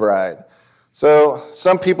like his bride. So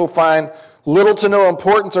some people find little to no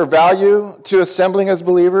importance or value to assembling as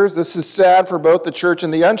believers. This is sad for both the church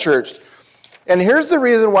and the unchurched. And here's the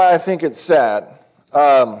reason why I think it's sad.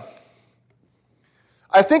 I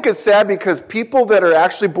think it's sad because people that are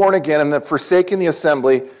actually born again and that forsaking the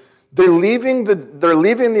assembly, they're leaving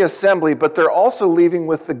the assembly, but they're also leaving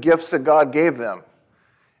with the gifts that God gave them.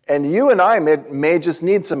 And you and I may just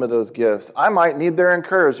need some of those gifts. I might need their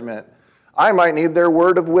encouragement. I might need their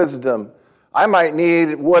word of wisdom. I might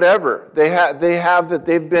need whatever they have that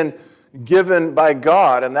they've been given by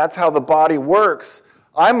God, and that's how the body works.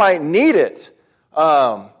 I might need it,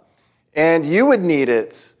 and you would need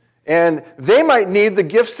it. And they might need the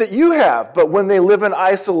gifts that you have, but when they live in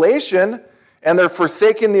isolation and they're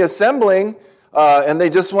forsaking the assembling, and they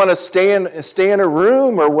just want to stay in a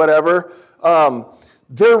room or whatever,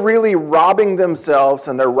 they're really robbing themselves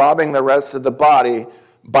and they're robbing the rest of the body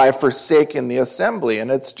by forsaking the assembly,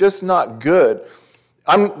 and it's just not good.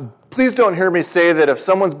 Please don't hear me say that if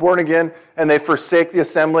someone's born again and they forsake the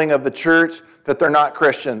assembling of the church, that they're not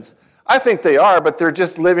Christians. I think they are, but they're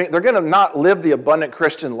going to not live the abundant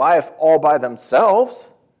Christian life all by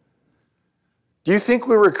themselves. Do you think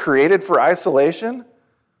we were created for isolation?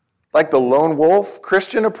 Like the lone wolf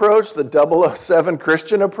Christian approach, the 007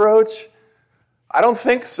 Christian approach? I don't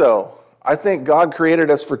think so. I think God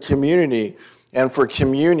created us for community and for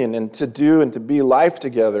communion and to do and to be life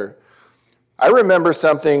together. I remember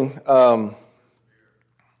something that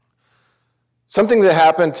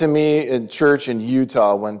happened to me in church in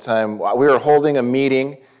Utah one time. We were holding a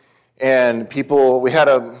meeting, and we had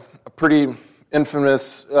a pretty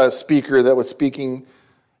infamous speaker that was speaking,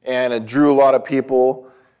 and it drew a lot of people.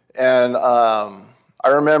 And I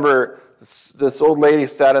remember this old lady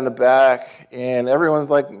sat in the back, and everyone's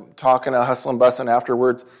like talking, hustling, bustling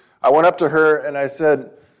afterwards. I went up to her and I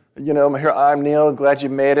said, I'm Neal, glad you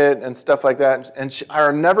made it, and stuff like that. And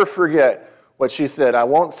I'll never forget what she said. I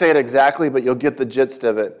won't say it exactly, but you'll get the gist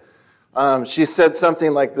of it. She said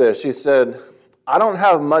something like this. She said, I don't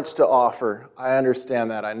have much to offer. I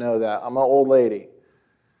understand that. I know that. I'm an old lady.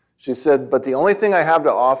 She said, but the only thing I have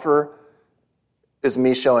to offer is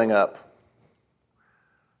me showing up.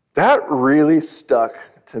 That really stuck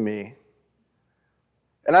to me.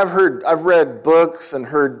 And I've read books and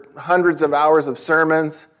heard hundreds of hours of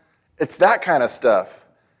sermons. It's that kind of stuff.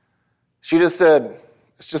 She just said,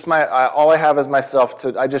 it's just all I have is myself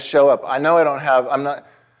I just show up. I know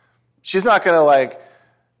she's not going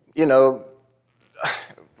to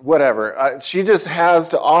whatever. She just has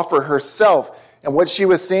to offer herself. And what she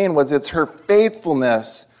was saying was it's her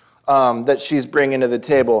faithfulness that she's bringing to the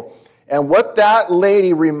table. And what that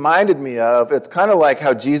lady reminded me of, it's kind of like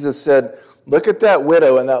how Jesus said, look at that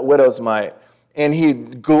widow and that widow's mite. And he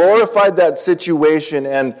glorified that situation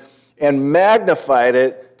and magnified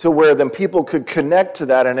it to where then people could connect to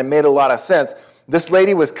that, and it made a lot of sense. This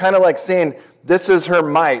lady was kind of like saying, this is her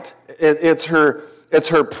might. It's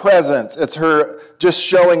her presence. It's her just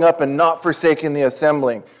showing up and not forsaking the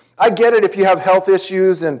assembling. I get it if you have health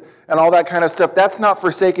issues and all that kind of stuff. That's not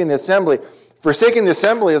forsaking the assembly. Forsaking the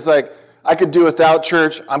assembly is like, I could do without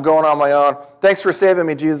church. I'm going on my own. Thanks for saving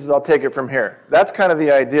me, Jesus. I'll take it from here. That's kind of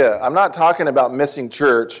the idea. I'm not talking about missing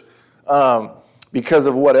church because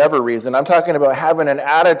of whatever reason. I'm talking about having an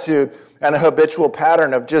attitude and a habitual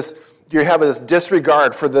pattern of just, you have this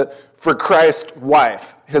disregard for Christ's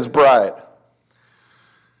wife, his bride.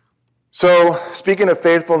 So, speaking of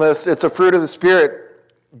faithfulness, it's a fruit of the Spirit.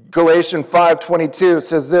 Galatians 5:22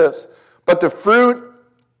 says this, but the fruit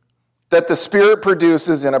that the Spirit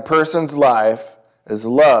produces in a person's life is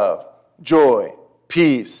love, joy,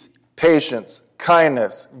 peace, patience,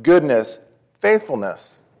 kindness, goodness,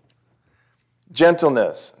 faithfulness,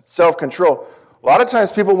 gentleness, self-control. A lot of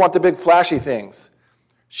times people want the big flashy things.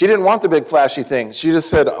 She didn't want the big flashy things. She just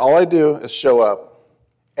said, all I do is show up.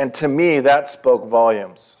 And to me, that spoke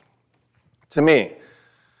volumes. To me.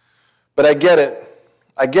 But I get it.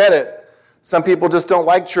 I get it. Some people just don't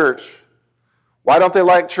like church. Why don't they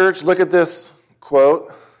like church? Look at this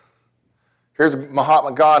quote. Here's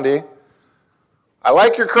Mahatma Gandhi. I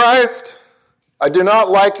like your Christ. I do not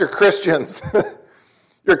like your Christians.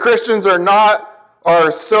 Your Christians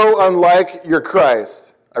are so unlike your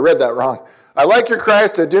Christ. I read that wrong. I like your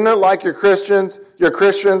Christ. I do not like your Christians. Your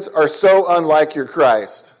Christians are so unlike your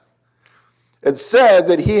Christ. It said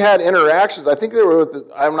that he had interactions. I think they were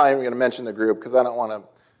with I'm not even going to mention the group because I don't want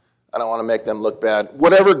to make them look bad.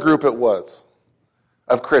 Whatever group it was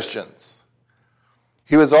of Christians.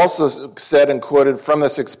 He was also said and quoted from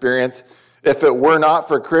this experience, if it were not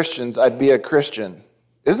for Christians, I'd be a Christian.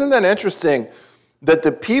 Isn't that interesting that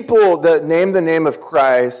the people that named the name of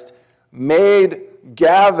Christ made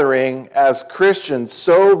gathering as Christians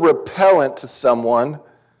so repellent to someone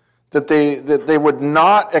that they would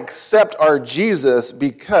not accept our Jesus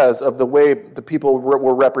because of the way the people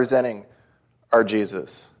were representing our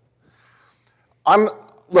Jesus.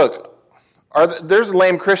 There's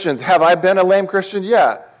lame Christians. Have I been a lame Christian?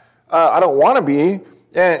 Yeah. I don't want to be.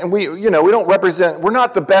 And we don't represent, we're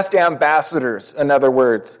not the best ambassadors, in other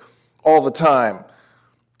words, all the time.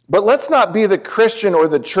 But let's not be the Christian or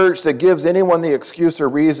the church that gives anyone the excuse or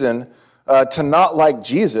reason to not like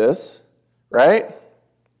Jesus, right?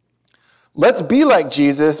 Let's be like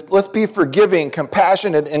Jesus. Let's be forgiving,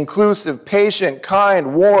 compassionate, inclusive, patient,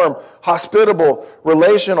 kind, warm, hospitable,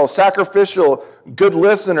 relational, sacrificial, good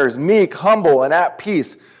listeners, meek, humble, and at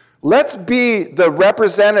peace. Let's be the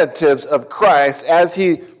representatives of Christ as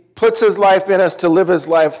he puts his life in us to live his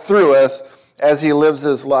life through us, as he lives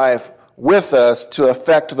his life with us to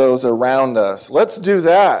affect those around us. Let's do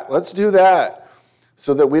that. Let's do that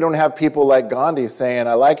so that we don't have people like Gandhi saying,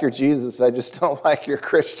 I like your Jesus, I just don't like your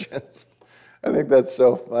Christians. I think that's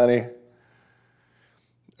so funny.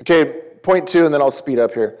 Okay, point 2, and then I'll speed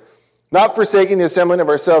up here. Not forsaking the assembling of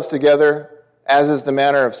ourselves together, as is the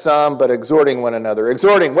manner of some, but exhorting one another.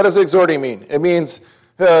 Exhorting, what does exhorting mean? It means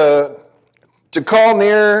to call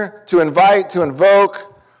near, to invite, to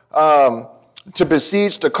invoke, to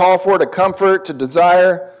beseech, to call for, to comfort, to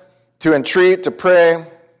desire, to entreat, to pray.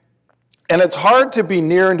 And it's hard to be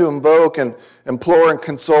near and to invoke and implore and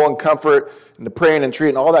console and comfort and to pray and entreat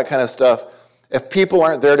and all that kind of stuff if people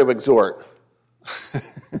aren't there to exhort.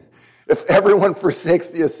 If everyone forsakes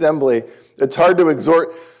the assembly, it's hard to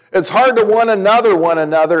exhort. It's hard to one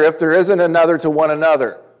another if there isn't another to one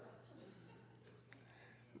another.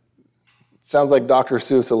 It sounds like Dr.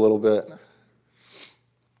 Seuss a little bit.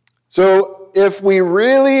 So if we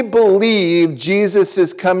really believe Jesus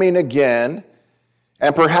is coming again,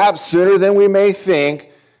 and perhaps sooner than we may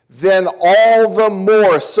think, then all the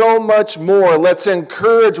more, so much more, let's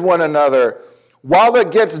encourage one another. While it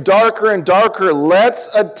gets darker and darker,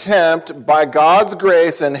 let's attempt, by God's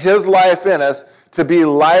grace and his life in us, to be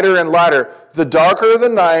lighter and lighter. The darker the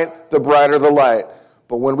night, the brighter the light.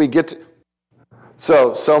 But when we get to...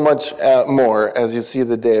 So much more as you see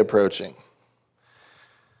the day approaching.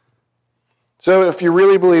 So if you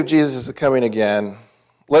really believe Jesus is coming again,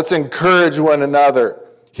 let's encourage one another.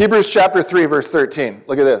 Hebrews chapter 3, verse 13.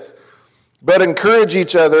 Look at this. But encourage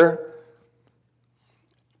each other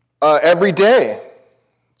every day.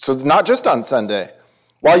 So not just on Sunday.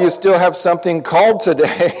 While you still have something called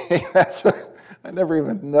today. I never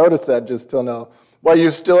even noticed that just till now. While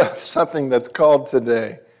you still have something that's called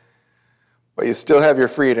today. While you still have your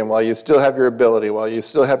freedom. While you still have your ability. While you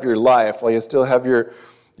still have your life. While you still have your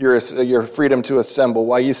freedom to assemble.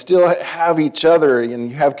 While you still have each other and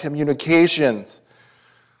you have communications.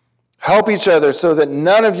 Help each other so that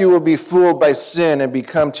none of you will be fooled by sin and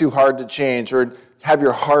become too hard to change or have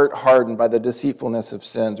your heart hardened by the deceitfulness of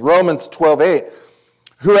sins. Romans 12:8.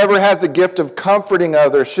 Whoever has the gift of comforting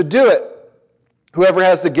others should do it. Whoever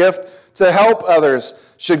has the gift to help others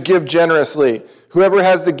should give generously. Whoever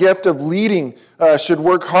has the gift of leading should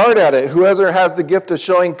work hard at it. Whoever has the gift of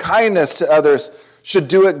showing kindness to others should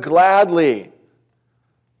do it gladly.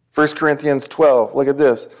 1 Corinthians 12. Look at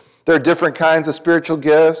this. There are different kinds of spiritual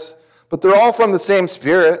gifts, but they're all from the same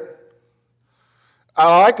Spirit.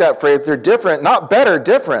 I like that phrase. They're different, not better,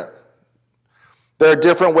 different. There are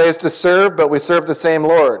different ways to serve, but we serve the same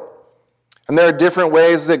Lord. And there are different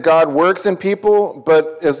ways that God works in people,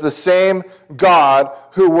 but it's the same God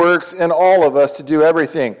who works in all of us to do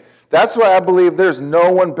everything. That's why I believe there's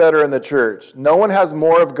no one better in the church. No one has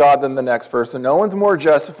more of God than the next person. No one's more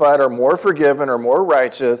justified or more forgiven or more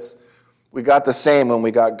righteous. We got the same when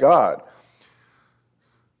we got God.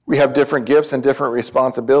 We have different gifts and different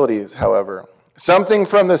responsibilities, however. Something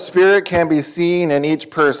from the Spirit can be seen in each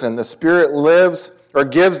person. The Spirit lives or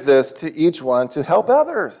gives this to each one to help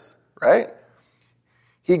others, right?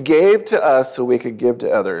 He gave to us so we could give to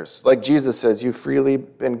others. Like Jesus says, you've freely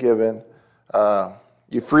been given,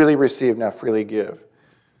 you freely received, now freely give.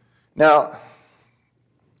 Now,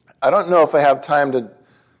 I don't know if I have time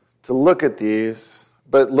to look at these,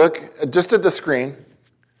 but look just at the screen.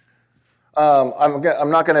 I'm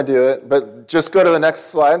not going to do it, but just go to the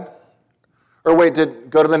next slide. Or wait,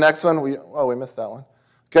 go to the next one. We missed that one.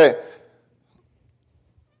 Okay.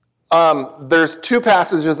 There's two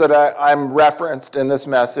passages that I'm referenced in this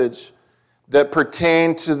message that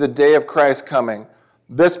pertain to the day of Christ coming.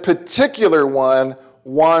 This particular one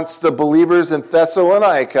wants the believers in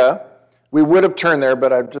Thessalonica. We would have turned there,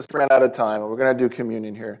 but I just ran out of time. We're going to do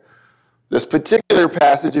communion here. This particular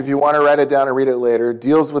passage, if you want to write it down and read it later,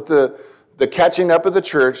 deals with the catching up of the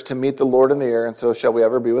church to meet the Lord in the air, and so shall we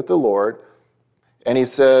ever be with the Lord. And he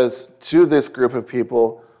says to this group of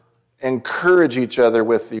people, encourage each other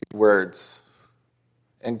with these words.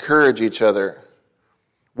 Encourage each other.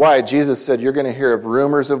 Why? Jesus said, you're going to hear of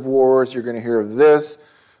rumors of wars. You're going to hear of this.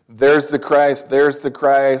 There's the Christ. There's the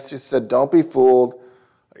Christ. He said, don't be fooled.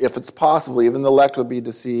 If it's possible, even the elect would be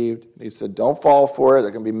deceived. He said, don't fall for it. There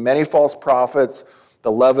are going to be many false prophets.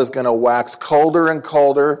 The love is going to wax colder and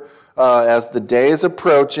colder as the day is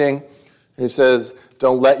approaching. He says,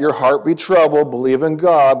 don't let your heart be troubled. Believe in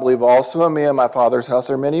God. Believe also in me. In my Father's house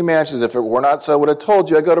are many mansions. If it were not so, I would have told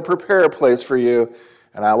you. I go to prepare a place for you,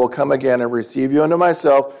 and I will come again and receive you unto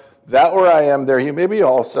myself, that where I am, there you may be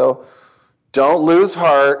also. Don't lose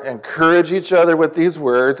heart. Encourage each other with these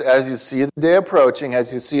words as you see the day approaching.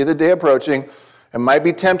 As you see the day approaching, it might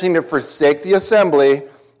be tempting to forsake the assembly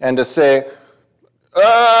and to say,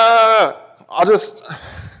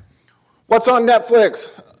 what's on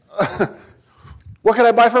Netflix? What can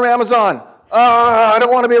I buy from Amazon? I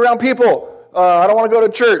don't want to be around people. I don't want to go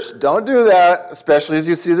to church. Don't do that, especially as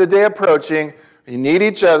you see the day approaching. You need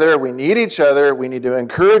each other. We need each other. We need to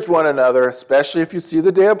encourage one another, especially if you see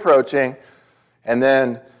the day approaching. And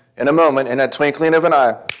then, in a moment, in a twinkling of an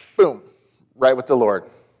eye, boom, right with the Lord.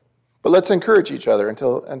 But let's encourage each other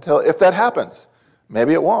until if that happens.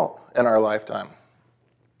 Maybe it won't in our lifetime.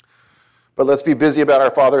 But let's be busy about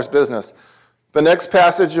our Father's business. The next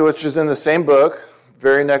passage, which is in the same book,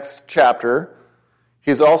 very next chapter,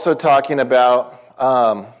 he's also talking about,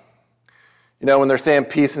 when they're saying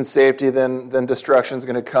peace and safety, then destruction's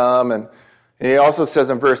going to come. And he also says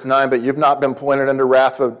in verse 9, but you've not been appointed unto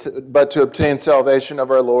wrath, but to obtain salvation of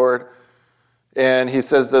our Lord. And he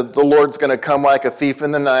says that the Lord's going to come like a thief in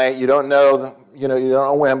the night. You don't know, you don't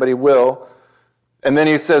know when, but he will. And then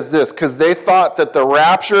he says this, because they thought that the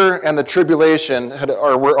rapture and the tribulation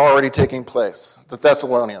were already taking place, the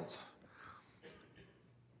Thessalonians.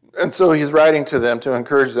 And so he's writing to them to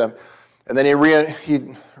encourage them. And then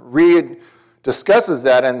he discusses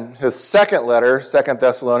that in his second letter, 2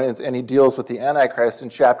 Thessalonians, and he deals with the Antichrist in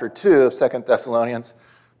chapter 2 of 2 Thessalonians.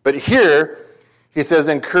 But here, he says,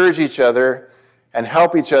 encourage each other and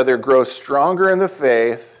help each other grow stronger in the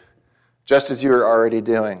faith, just as you are already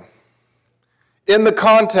doing. In the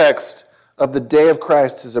context of the day of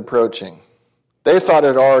Christ is approaching. They thought it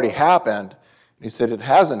had already happened. He said it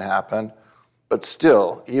hasn't happened, but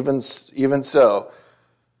still, even so,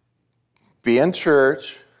 be in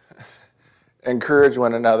church, encourage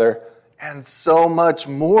one another, and so much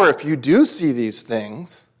more if you do see these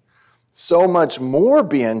things, so much more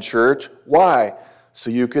be in church. Why? So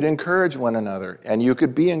you could encourage one another, and you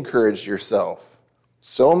could be encouraged yourself.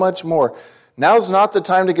 So much more. Now's not the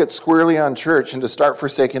time to get squarely on church and to start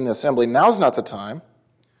forsaking the assembly. Now's not the time.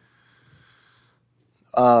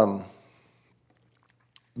 And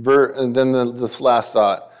then this last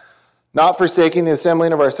thought. Not forsaking the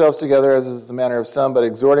assembling of ourselves together, as is the manner of some, but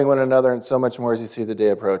exhorting one another, and so much more as you see the day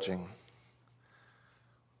approaching.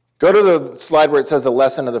 Go to the slide where it says the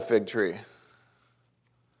lesson of the fig tree.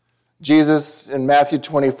 Jesus, in Matthew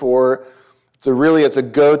 24, it's a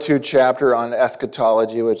go-to chapter on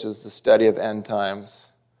eschatology, which is the study of end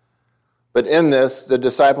times. But in this, the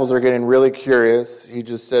disciples are getting really curious. He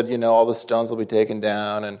just said, all the stones will be taken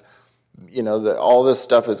down, and, all this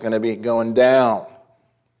stuff is going to be going down.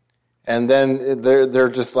 And then they're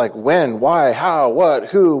just like, when, why, how, what,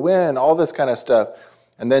 who, when, all this kind of stuff.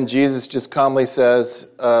 And then Jesus just calmly says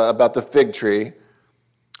about the fig tree.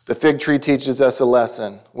 The fig tree teaches us a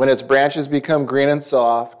lesson. When its branches become green and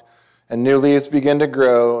soft and new leaves begin to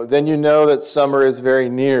grow, then you know that summer is very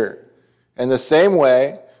near. In the same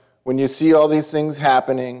way, when you see all these things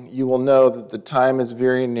happening, you will know that the time is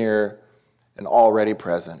very near and already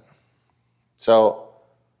present. So,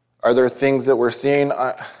 are there things that we're seeing?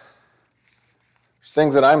 There's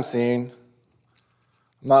things that I'm seeing.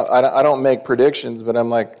 I don't make predictions, but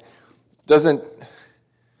I'm like, it's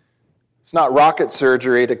not rocket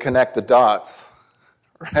surgery to connect the dots,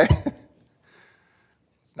 right?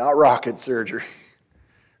 It's not rocket surgery.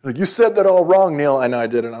 Like, you said that all wrong, Neal. I know, I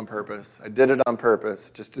did it on purpose. I did it on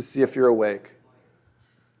purpose, just to see if you're awake.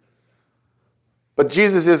 But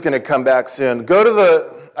Jesus is going to come back soon. Go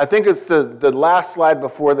to I think it's the last slide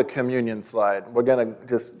before the communion slide. We're going to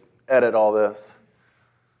just edit all this.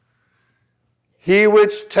 He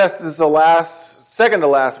which tests the second to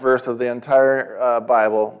last verse of the entire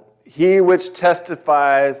Bible. He which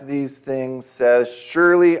testifies these things says,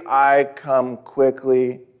 surely I come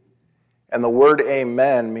quickly. And the word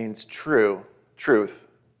amen means truth.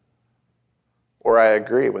 Or I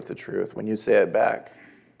agree with the truth when you say it back.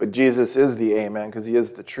 But Jesus is the amen because he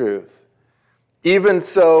is the truth. Even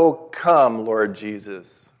so, come, Lord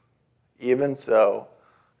Jesus. Even so,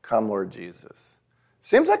 come, Lord Jesus.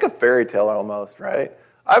 Seems like a fairy tale almost, right?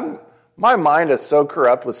 My mind is so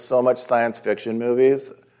corrupt with so much science fiction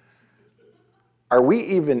movies. Are we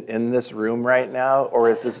even in this room right now, or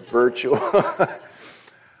is this virtual?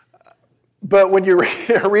 But when you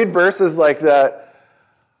read verses like that,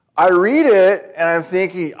 I read it and I'm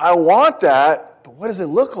thinking, I want that, but what does it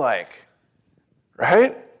look like?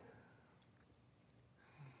 Right?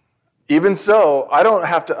 Even so, I don't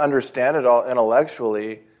have to understand it all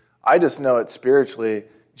intellectually. I just know it spiritually.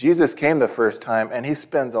 Jesus came the first time, and he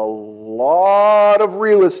spends a lot of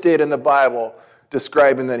real estate in the Bible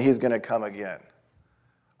describing that he's going to come again.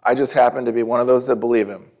 I just happen to be one of those that believe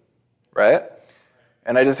him, right?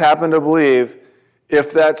 And I just happen to believe,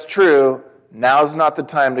 if that's true, now's not the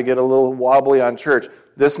time to get a little wobbly on church.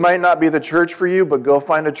 This might not be the church for you, but go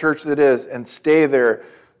find a church that is and stay there.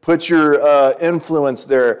 Put your influence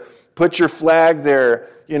there. Put your flag there,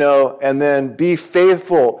 and then be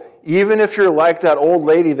faithful. Even if you're like that old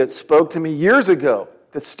lady that spoke to me years ago,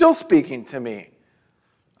 that's still speaking to me.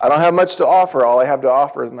 I don't have much to offer. All I have to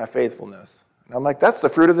offer is my faithfulness. And I'm like, that's the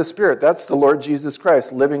fruit of the Spirit. That's the Lord Jesus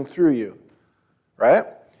Christ living through you, right?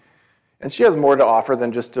 And she has more to offer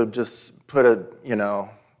than just to put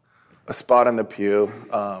a spot in the pew.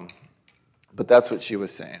 But that's what she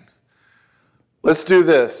was saying. Let's do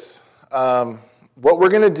this. What we're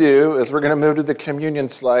going to do is we're going to move to the communion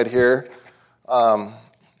slide here.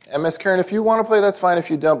 And Miss Karen, if you want to play, that's fine.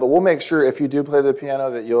 If you don't, but we'll make sure if you do play the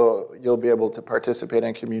piano that you'll be able to participate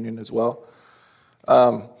in communion as well.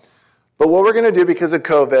 But what we're going to do because of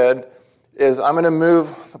COVID is I'm going to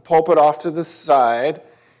move the pulpit off to the side,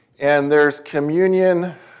 and there's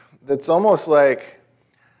communion that's almost like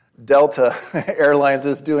Delta Airlines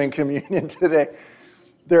is doing communion today.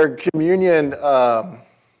 There are communion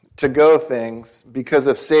to-go things because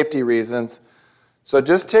of safety reasons. So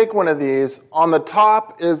just take one of these. On the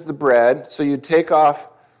top is the bread, so you take off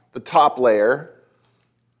the top layer,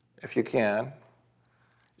 if you can.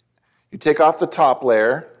 You take off the top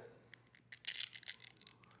layer,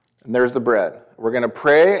 and there's the bread. We're going to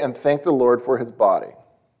pray and thank the Lord for his body.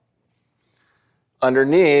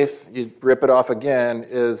 Underneath, you rip it off again,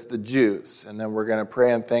 is the juice, and then we're going to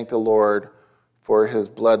pray and thank the Lord for his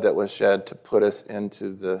blood that was shed to put us into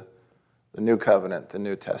the new covenant, the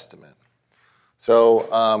New Testament.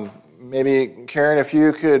 So maybe, Karen, if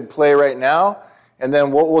you could play right now, and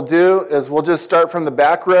then what we'll do is we'll just start from the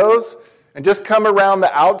back rows and just come around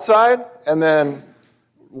the outside and then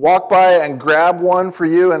walk by and grab one for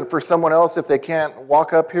you and for someone else if they can't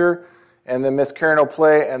walk up here. And then Miss Karen will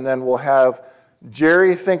play, and then we'll have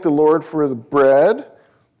Jerry thank the Lord for the bread,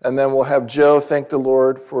 and then we'll have Joe thank the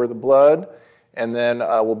Lord for the blood, and then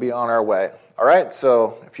we'll be on our way. All right,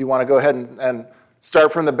 so if you want to go ahead and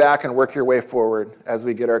start from the back and work your way forward as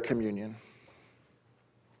we get our communion.